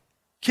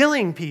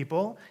 Killing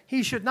people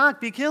he should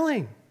not be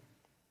killing.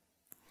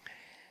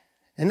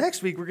 And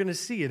next week, we're going to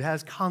see it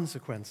has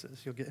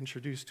consequences. You'll get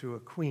introduced to a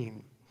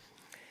queen.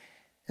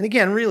 And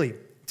again, really,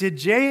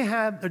 did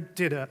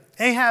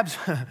Ahab's,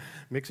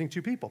 mixing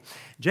two people,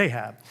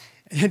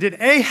 did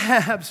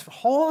Ahab's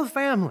whole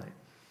family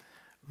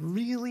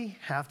really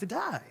have to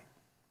die?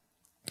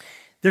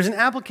 There's an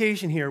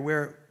application here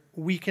where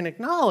we can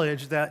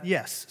acknowledge that,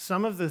 yes,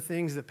 some of the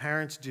things that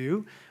parents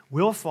do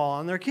will fall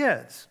on their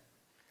kids.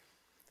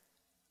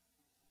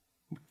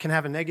 Can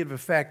have a negative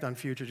effect on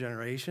future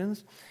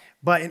generations.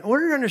 But in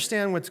order to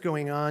understand what's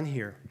going on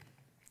here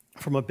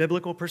from a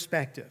biblical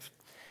perspective,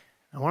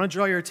 I want to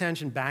draw your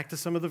attention back to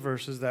some of the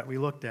verses that we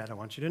looked at. I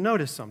want you to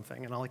notice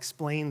something, and I'll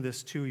explain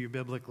this to you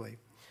biblically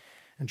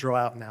and draw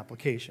out an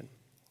application.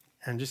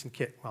 And just in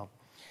case, well,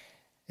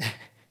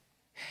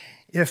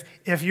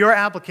 if your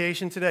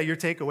application today, your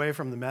takeaway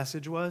from the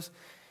message was,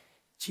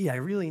 gee, I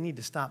really need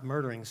to stop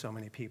murdering so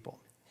many people,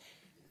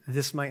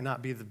 this might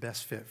not be the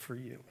best fit for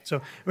you.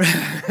 So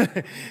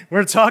we're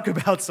going to talk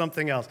about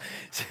something else.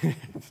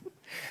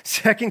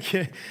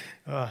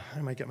 I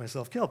might get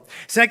myself killed.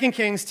 2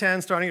 Kings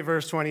 10, starting at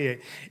verse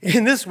 28.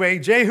 In this way,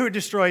 Jehu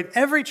destroyed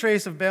every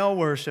trace of Baal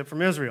worship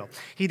from Israel.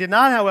 He did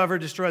not, however,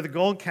 destroy the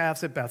gold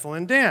calves at Bethel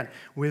and Dan,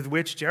 with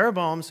which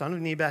Jeroboam, son of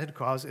Nebat, had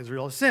caused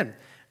Israel to sin.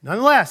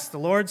 Nonetheless, the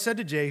Lord said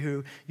to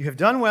Jehu, "You have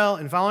done well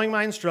in following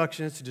my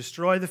instructions to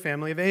destroy the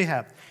family of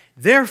Ahab.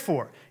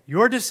 Therefore,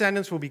 your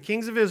descendants will be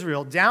kings of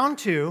Israel down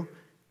to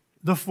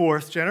the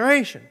 4th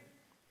generation."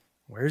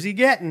 Where's he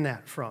getting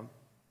that from?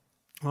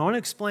 Well, I want to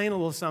explain a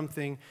little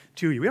something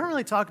to you. We don't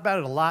really talk about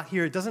it a lot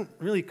here. It doesn't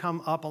really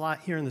come up a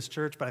lot here in this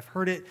church, but I've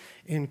heard it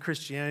in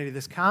Christianity,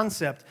 this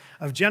concept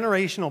of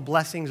generational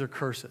blessings or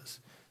curses.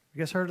 You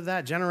guys heard of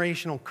that?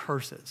 Generational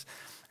curses.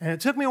 And it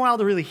took me a while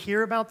to really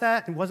hear about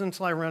that. It wasn't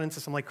until I ran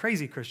into some like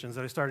crazy Christians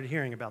that I started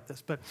hearing about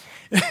this. But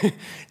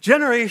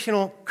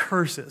generational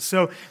curses.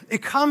 So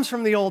it comes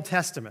from the Old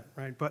Testament,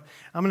 right? But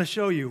I'm going to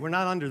show you we're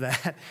not under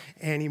that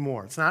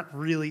anymore. It's not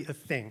really a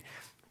thing.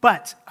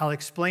 But I'll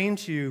explain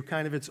to you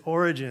kind of its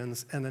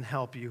origins and then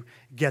help you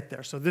get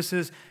there. So this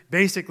is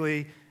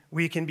basically,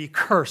 we can be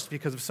cursed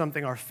because of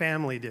something our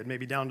family did,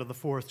 maybe down to the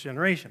 4th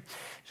generation.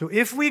 So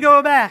if we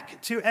go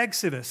back to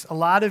Exodus, a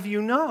lot of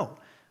you know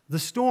the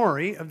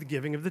story of the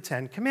giving of the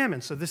 10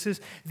 Commandments. So this is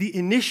the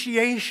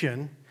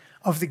initiation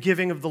of the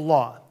giving of the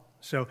law.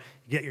 So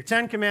you get your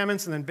 10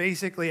 Commandments, and then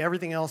basically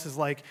everything else is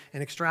like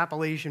an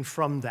extrapolation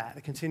from that,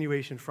 a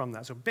continuation from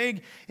that. So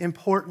big,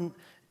 important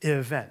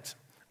event,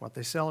 what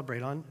they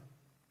celebrate on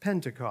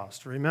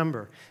Pentecost.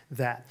 Remember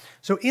that.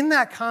 So in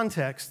that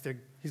context,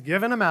 he's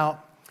giving them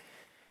out.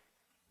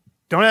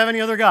 Don't have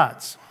any other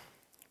gods.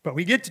 But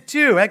we get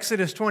to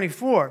Exodus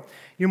 24.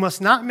 You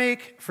must not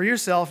make for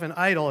yourself an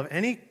idol of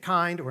any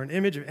kind or an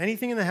image of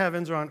anything in the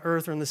heavens or on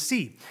earth or in the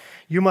sea.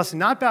 You must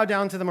not bow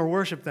down to them or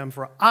worship them,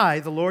 for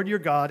I, the Lord your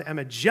God, am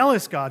a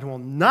jealous God who will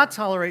not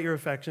tolerate your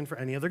affection for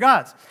any other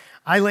gods.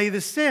 I lay the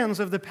sins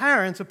of the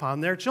parents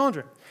upon their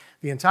children.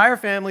 The entire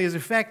family is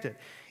affected,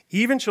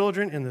 even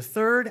children in the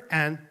 3rd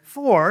and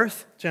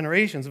 4th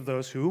generations of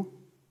those who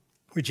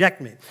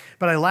reject me.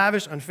 But I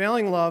lavish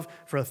unfailing love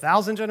for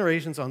 1,000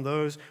 generations on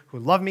those who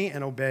love me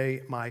and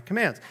obey my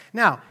commands.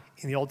 Now,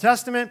 in the Old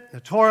Testament, the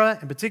Torah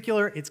in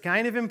particular, it's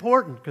kind of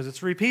important because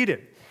it's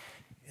repeated.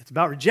 It's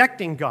about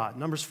rejecting God.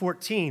 Numbers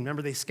 14,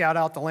 remember they scout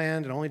out the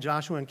land and only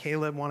Joshua and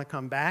Caleb want to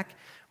come back?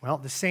 Well,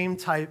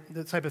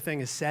 the type of thing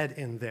is said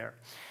in there.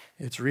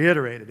 It's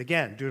reiterated.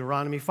 Again,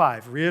 Deuteronomy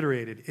 5,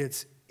 reiterated.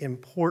 It's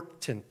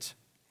important.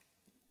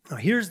 Now,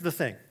 here's the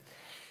thing.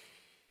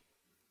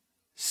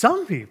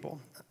 Some people,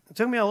 it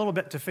took me a little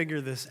bit to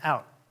figure this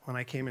out when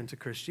I came into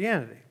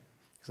Christianity,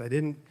 because I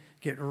didn't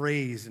get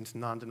raised into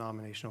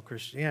non-denominational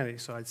Christianity,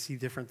 so I'd see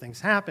different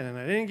things happen, and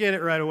I didn't get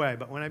it right away.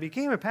 But when I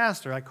became a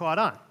pastor, I caught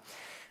on.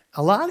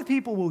 A lot of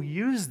people will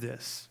use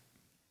this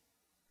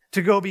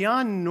to go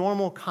beyond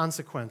normal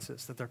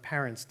consequences that their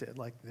parents did,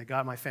 like they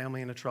got my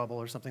family into trouble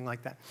or something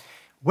like that,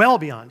 well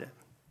beyond it,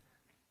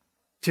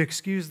 to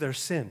excuse their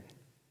sin.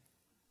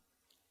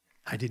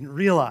 I didn't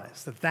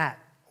realize that that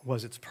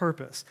was its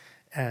purpose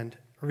and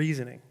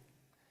reasoning.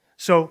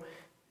 So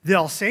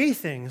they'll say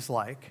things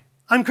like,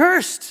 I'm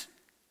cursed.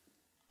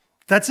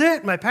 That's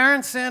it. My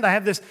parents sinned. I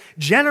have this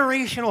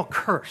generational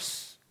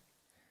curse.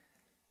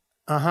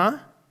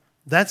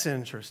 That's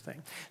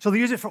interesting. So they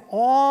use it for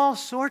all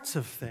sorts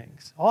of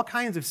things, all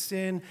kinds of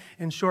sin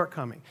and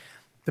shortcoming.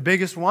 The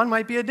biggest one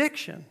might be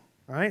addiction,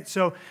 right?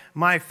 So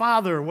my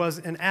father was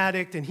an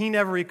addict and he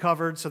never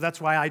recovered, so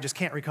that's why I just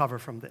can't recover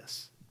from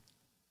this.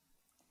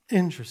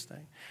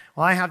 Interesting.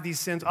 Well, I have these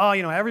sins. Oh,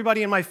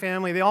 everybody in my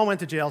family, they all went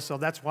to jail, so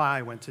that's why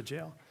I went to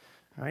jail.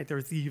 Right? They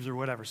were thieves or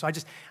whatever. So I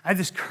have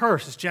this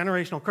curse, this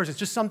generational curse. It's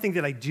just something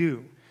that I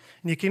do.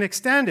 And you can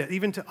extend it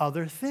even to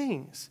other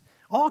things,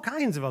 all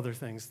kinds of other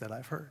things that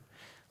I've heard,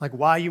 like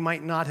why you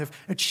might not have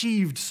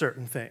achieved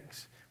certain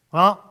things.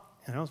 Well,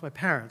 it's my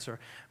parents, or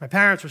my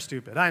parents were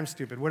stupid, I'm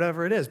stupid,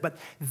 whatever it is. But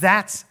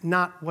that's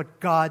not what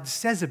God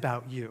says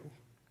about you.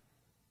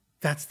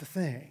 That's the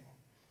thing.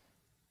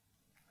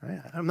 Right?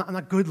 I'm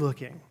not good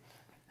looking.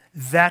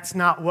 That's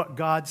not what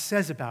God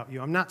says about you.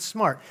 I'm not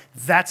smart.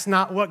 That's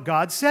not what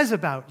God says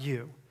about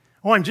you.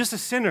 Oh, I'm just a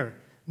sinner.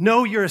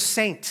 No, you're a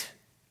saint.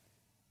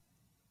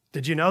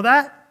 Did you know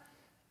that?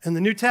 In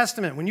the New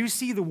Testament, when you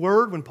see the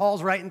word, when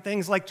Paul's writing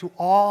things like to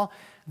all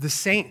the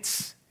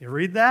saints, you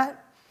read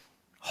that?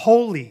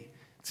 Holy.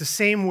 It's the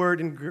same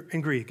word in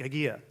Greek,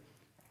 agia.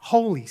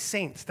 Holy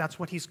saints. That's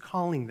what he's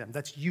calling them.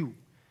 That's you,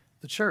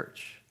 the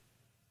church.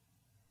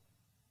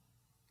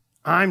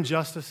 I'm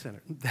just a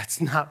sinner.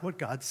 That's not what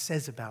God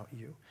says about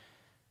you.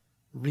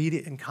 Read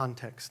it in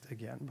context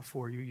again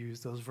before you use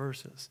those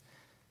verses.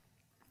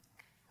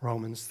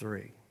 Romans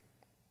 3.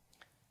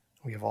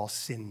 We have all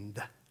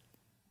sinned.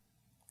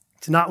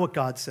 It's not what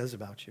God says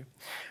about you.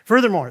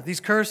 Furthermore, these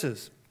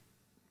curses,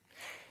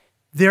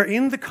 they're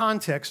in the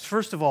context,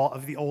 first of all,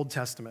 of the Old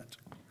Testament.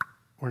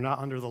 We're not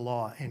under the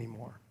law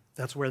anymore.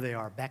 That's where they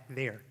are, back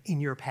there, in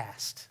your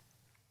past,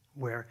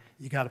 where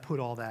you got to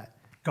put all that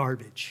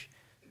garbage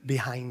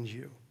behind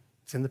you.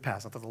 It's in the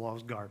past, not that the law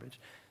is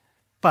garbage.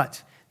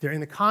 But they're in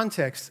the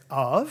context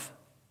of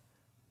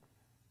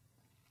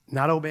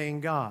not obeying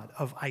God,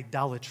 of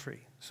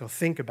idolatry. So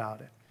think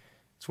about it.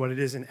 It's what it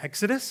is in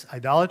Exodus,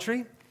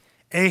 idolatry.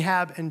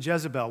 Ahab and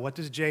Jezebel. What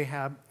does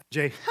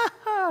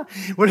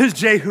what does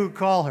Jehu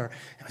call her?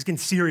 I was getting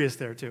serious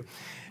there too.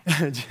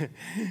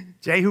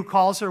 Jehu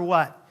calls her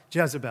what?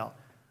 Jezebel.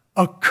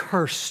 A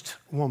cursed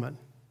woman.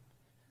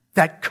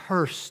 That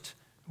cursed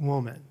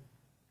woman.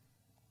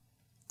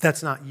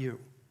 That's not you.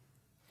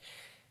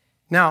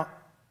 Now,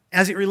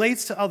 as it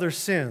relates to other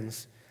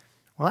sins,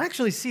 we'll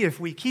actually see if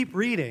we keep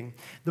reading,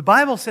 the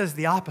Bible says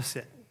the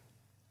opposite.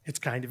 It's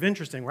kind of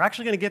interesting. We're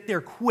actually going to get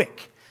there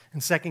quick in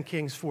 2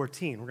 Kings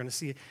 14. We're going to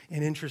see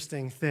an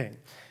interesting thing.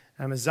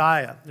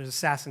 Uzziah, there's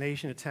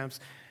assassination attempts.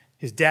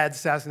 His dad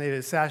assassinated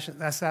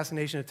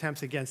assassination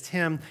attempts against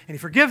him, and he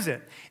forgives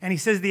it. And he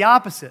says the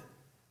opposite.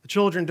 The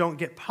children don't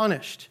get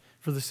punished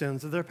for the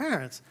sins of their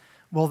parents.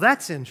 Well,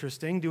 that's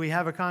interesting. Do we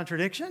have a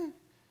contradiction?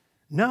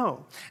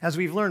 No. As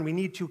we've learned, we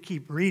need to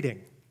keep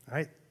reading,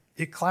 right?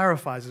 It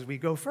clarifies as we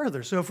go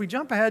further. So if we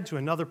jump ahead to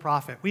another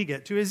prophet, we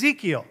get to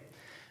Ezekiel.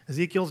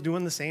 Ezekiel's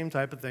doing the same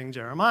type of thing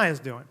Jeremiah's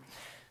doing.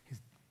 He's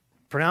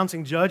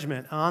pronouncing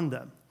judgment on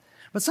them.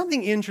 But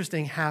something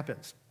interesting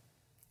happens.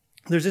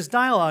 There's this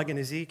dialogue in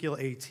Ezekiel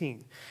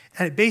 18,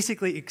 and it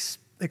basically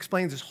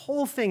explains this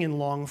whole thing in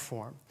long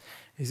form,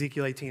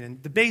 Ezekiel 18.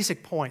 And the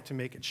basic point, to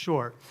make it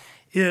short,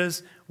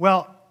 is,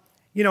 well,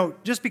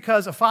 just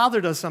because a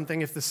father does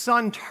something, if the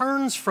son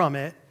turns from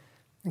it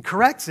and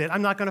corrects it,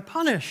 I'm not going to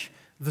punish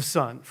the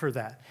son for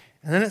that.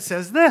 And then it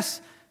says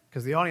this,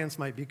 because the audience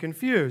might be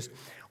confused.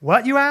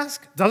 What, you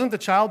ask? Doesn't the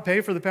child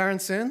pay for the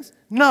parent's sins?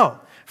 No.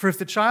 For if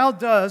the child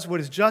does what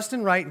is just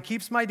and right and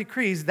keeps my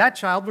decrees, that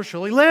child will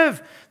surely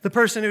live. The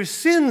person who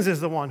sins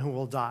is the one who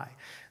will die.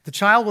 The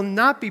child will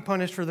not be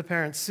punished for the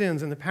parent's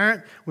sins, and the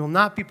parent will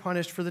not be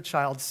punished for the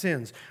child's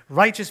sins.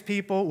 Righteous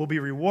people will be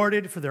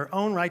rewarded for their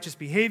own righteous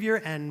behavior,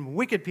 and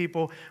wicked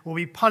people will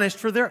be punished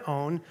for their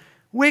own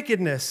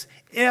wickedness.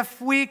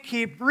 If we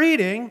keep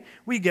reading,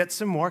 we get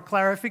some more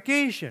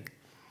clarification.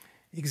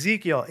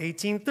 Ezekiel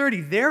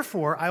 18:30,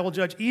 therefore I will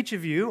judge each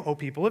of you, O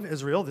people of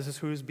Israel, this is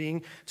who's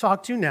being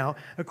talked to now,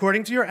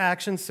 according to your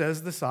actions,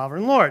 says the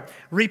sovereign Lord.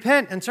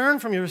 Repent and turn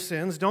from your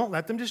sins, don't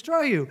let them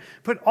destroy you.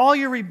 Put all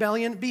your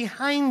rebellion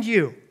behind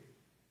you,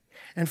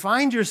 and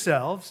find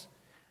yourselves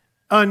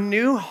a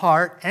new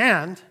heart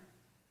and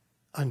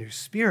a new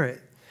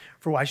spirit.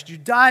 For why should you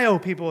die, O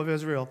people of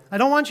Israel? I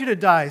don't want you to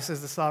die,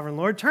 says the sovereign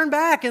Lord. Turn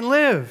back and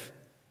live.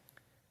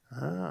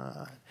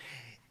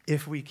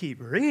 If we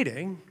keep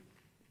reading,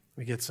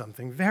 we get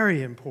something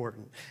very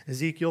important.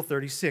 Ezekiel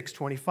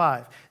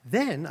 36:25.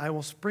 Then I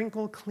will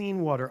sprinkle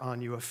clean water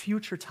on you, a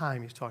future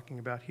time he's talking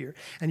about here,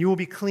 and you will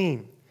be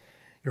clean.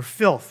 Your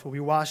filth will be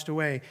washed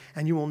away,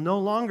 and you will no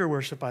longer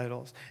worship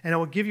idols. And I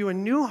will give you a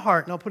new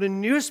heart, and I'll put a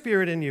new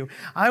spirit in you.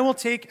 I will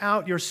take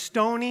out your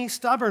stony,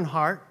 stubborn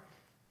heart,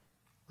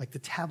 like the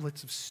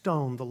tablets of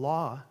stone the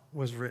law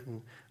was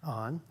written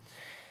on,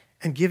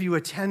 and give you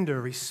a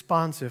tender,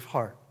 responsive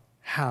heart.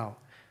 How?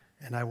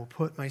 And I will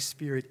put my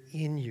spirit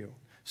in you,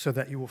 so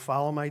that you will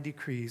follow my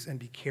decrees and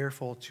be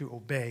careful to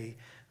obey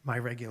my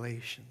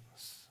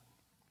regulations.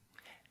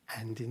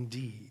 And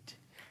indeed,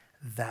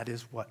 that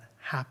is what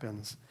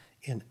happens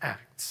in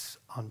Acts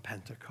on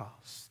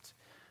Pentecost,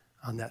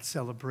 on that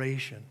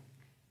celebration.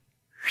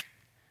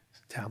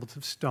 Tablets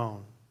of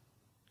stone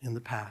in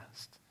the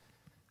past,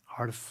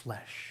 heart of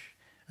flesh,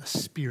 a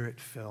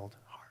spirit-filled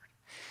heart.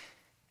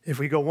 If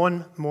we go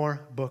one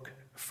more book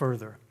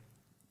further,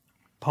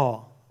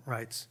 Paul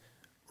writes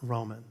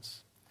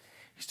Romans.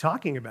 He's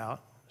talking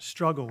about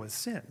struggle with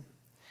sin.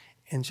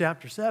 In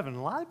chapter 7,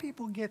 a lot of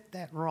people get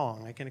that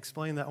wrong. I can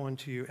explain that one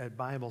to you at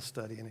Bible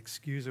study and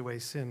excuse away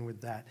sin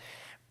with that.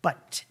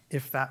 But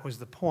if that was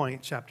the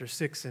point, chapter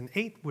 6 and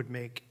 8 would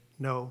make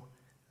no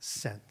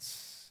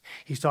sense.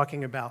 He's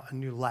talking about a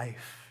new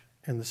life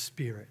in the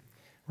Spirit.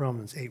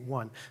 Romans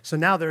 8:1. So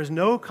now there is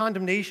no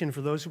condemnation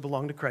for those who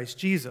belong to Christ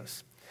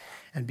Jesus.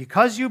 And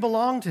because you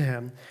belong to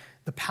him,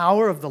 the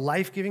power of the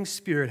life-giving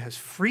Spirit has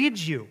freed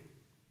you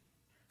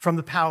from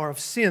the power of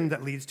sin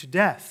that leads to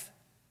death.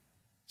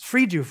 It's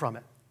freed you from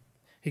it.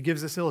 He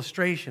gives this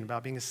illustration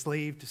about being a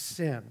slave to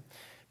sin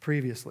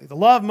previously. The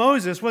law of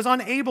Moses was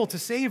unable to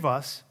save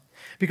us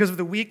because of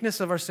the weakness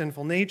of our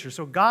sinful nature.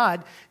 So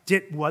God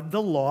did what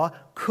the law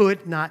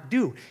could not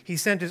do. He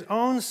sent his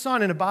own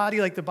son in a body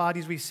like the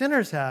bodies we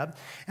sinners have,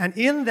 and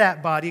in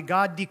that body,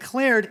 God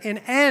declared an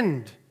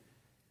end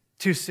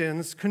to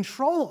sin's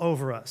control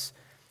over us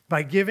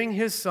by giving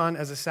his son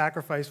as a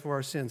sacrifice for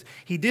our sins.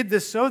 He did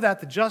this so that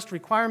the just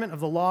requirement of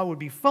the law would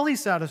be fully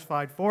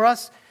satisfied for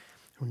us,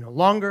 who no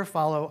longer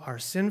follow our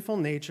sinful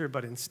nature,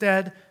 but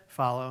instead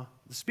follow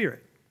the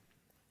Spirit.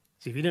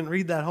 See, if you didn't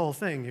read that whole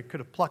thing, you could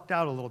have plucked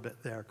out a little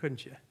bit there,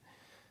 couldn't you?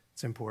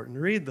 It's important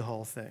to read the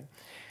whole thing.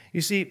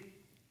 You see,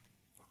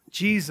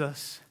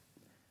 Jesus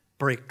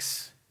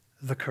breaks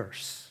the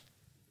curse.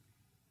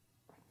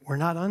 We're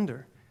not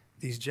under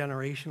these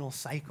generational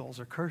cycles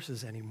or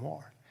curses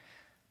anymore.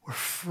 We're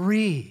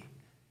free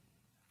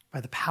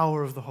by the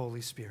power of the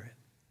Holy Spirit.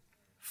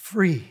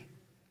 Free.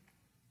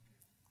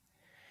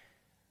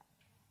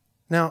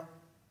 Now,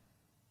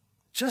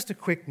 just a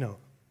quick note.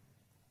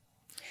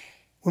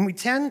 When we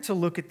tend to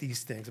look at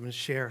these things, I'm going to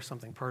share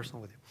something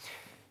personal with you.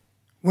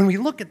 When we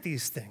look at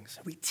these things,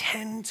 we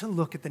tend to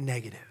look at the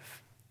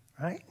negative,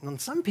 right?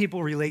 And some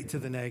people relate to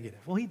the negative.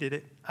 Well, he did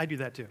it. I do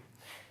that too.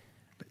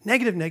 But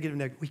negative, negative,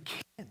 negative. We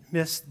can't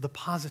miss the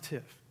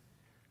positive.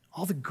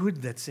 All the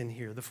good that's in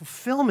here, the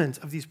fulfillment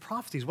of these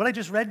prophecies, what I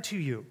just read to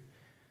you.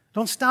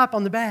 Don't stop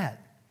on the bad.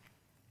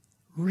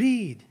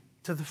 Read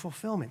to the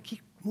fulfillment.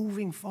 Keep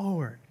moving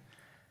forward.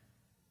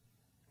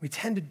 We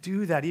tend to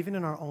do that even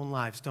in our own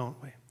lives,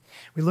 don't we?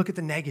 We look at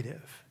the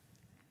negative,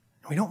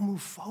 and we don't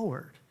move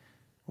forward.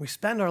 We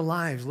spend our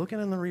lives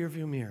looking in the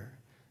rearview mirror.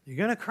 You're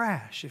going to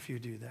crash if you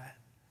do that.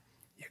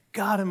 You've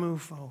got to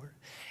move forward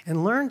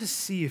and learn to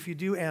see if you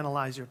do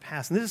analyze your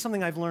past. And this is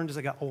something I've learned as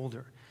I got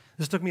older.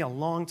 This took me a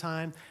long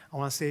time. I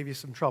want to save you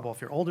some trouble.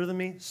 If you're older than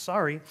me,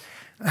 sorry.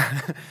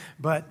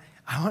 But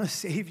I want to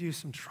save you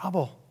some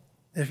trouble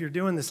if you're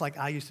doing this like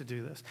I used to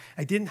do this.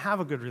 I didn't have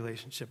a good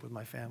relationship with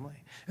my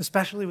family,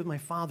 especially with my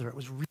father. It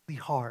was really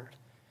hard,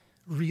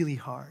 really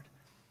hard.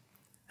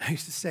 I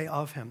used to say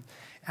of him,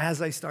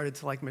 as I started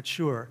to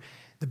mature,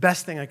 the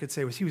best thing I could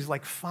say was he was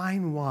like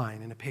fine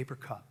wine in a paper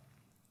cup.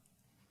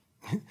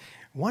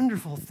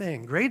 Wonderful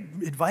thing, great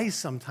advice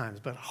sometimes,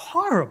 but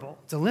horrible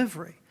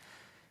delivery.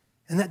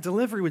 And that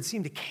delivery would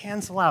seem to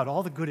cancel out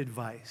all the good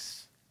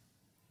advice.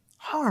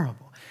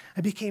 Horrible. I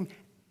became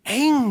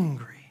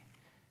angry,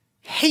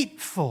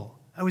 hateful.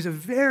 I was a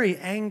very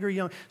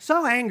angry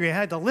so angry I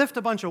had to lift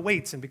a bunch of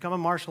weights and become a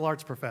martial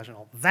arts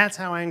professional. That's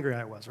how angry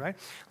I was, right?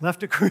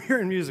 Left a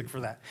career in music for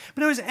that.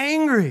 But I was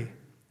angry,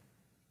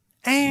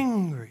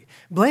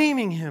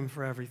 blaming him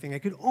for everything. I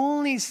could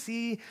only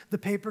see the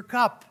paper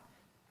cup.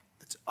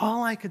 That's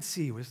all I could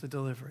see was the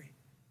delivery.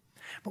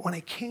 But when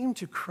I came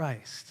to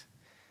Christ,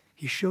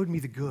 he showed me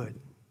the good.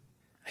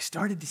 I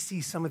started to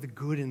see some of the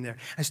good in there.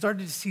 I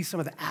started to see some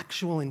of the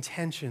actual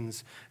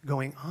intentions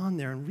going on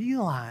there and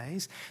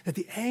realize that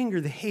the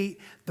anger, the hate,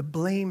 the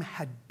blame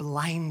had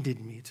blinded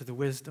me to the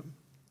wisdom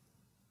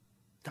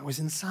that was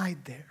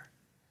inside there.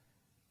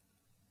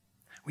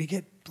 We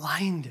get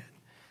blinded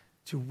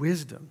to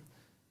wisdom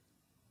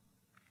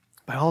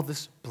by all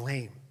this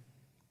blame.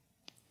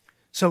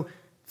 So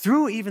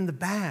through even the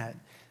bad,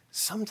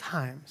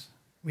 sometimes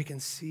we can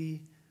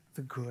see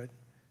the good.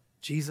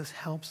 Jesus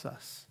helps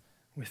us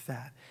with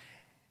that.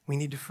 We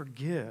need to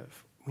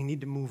forgive. We need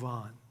to move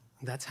on.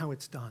 That's how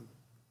it's done.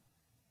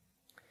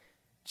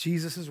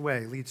 Jesus'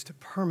 way leads to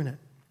permanent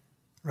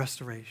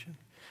restoration.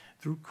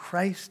 Through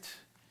Christ,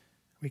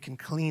 we can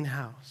clean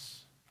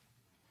house.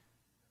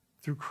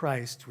 Through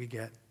Christ, we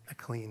get a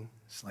clean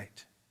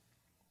slate.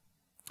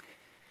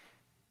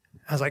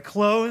 As I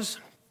close,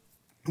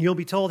 you'll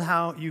be told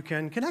how you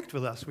can connect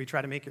with us. We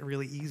try to make it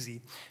really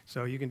easy.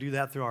 So you can do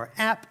that through our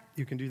app.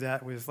 You can do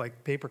that with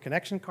like paper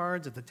connection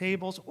cards at the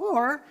tables.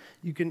 Or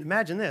you can,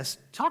 imagine this,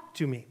 talk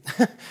to me.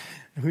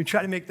 And we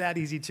try to make that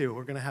easy too.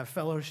 We're going to have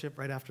fellowship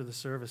right after the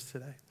service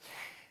today.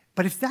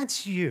 But if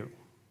that's you,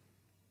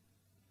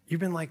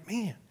 you've been like,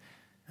 man,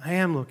 I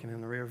am looking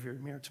in the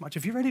rearview mirror too much.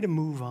 If you're ready to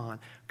move on,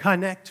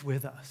 connect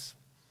with us.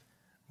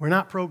 We're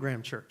not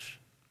program church.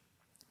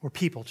 We're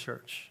people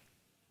church.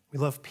 We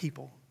love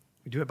people.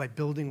 We do it by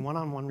building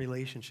one-on-one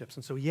relationships.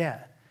 And so,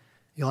 yeah,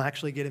 you'll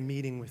actually get a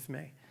meeting with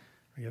me.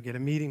 Or you'll get a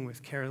meeting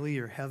with Carolee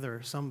or Heather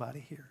or somebody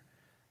here.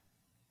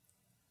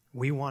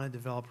 We want to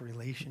develop a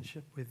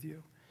relationship with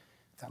you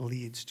that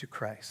leads to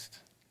Christ,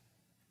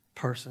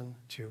 person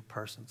to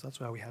person. So that's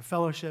why we have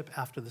fellowship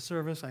after the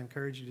service. I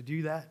encourage you to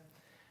do that.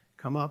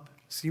 Come up,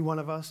 see one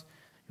of us.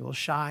 You're a little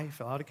shy,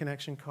 fill out a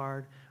connection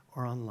card,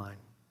 or online.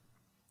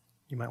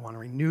 You might want to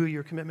renew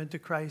your commitment to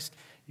Christ.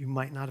 You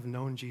might not have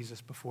known Jesus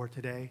before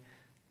today.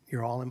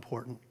 You're all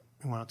important.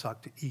 We want to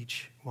talk to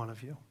each one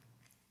of you.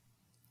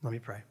 Let me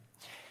pray.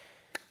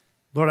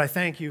 Lord, I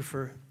thank you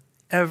for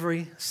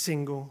every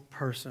single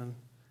person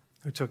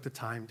who took the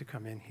time to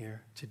come in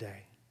here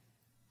today.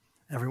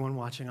 Everyone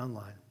watching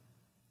online.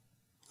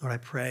 Lord, I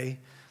pray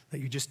that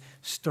you just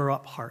stir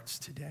up hearts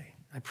today.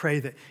 I pray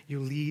that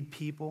you lead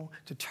people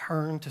to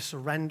turn, to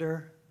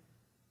surrender,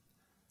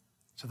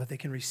 so that they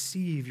can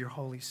receive your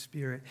Holy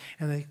Spirit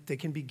and they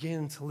can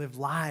begin to live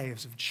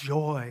lives of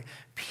joy,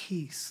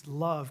 peace,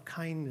 love,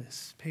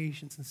 kindness,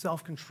 patience, and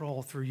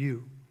self-control through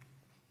you.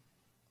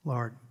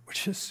 Lord, we're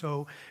just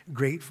so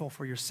grateful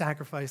for your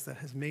sacrifice that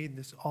has made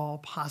this all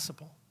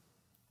possible.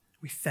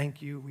 We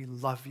thank you. We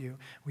love you.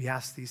 We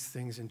ask these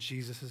things in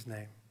Jesus'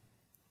 name.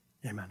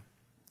 Amen.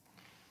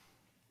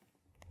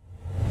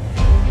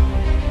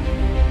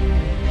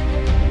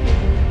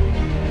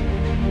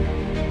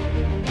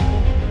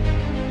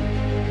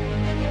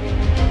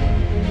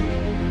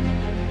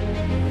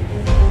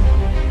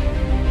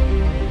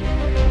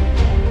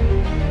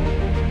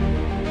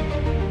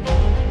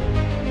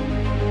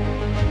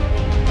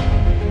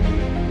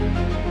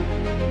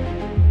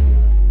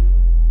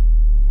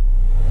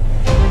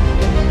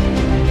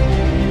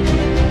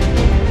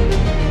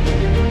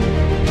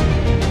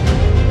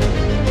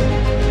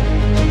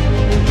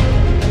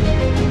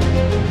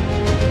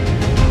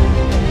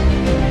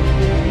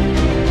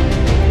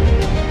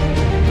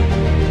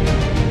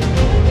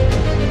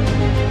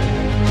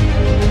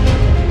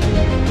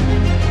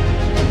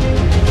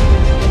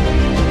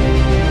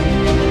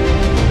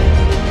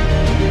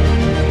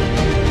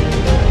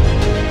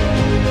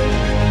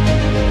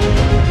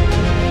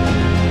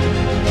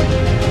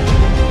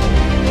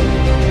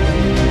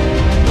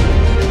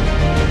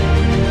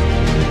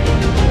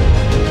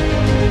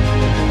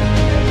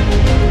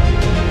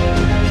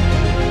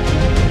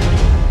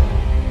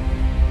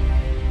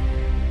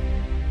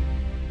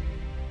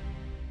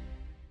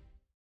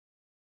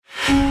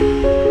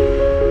 Thank you.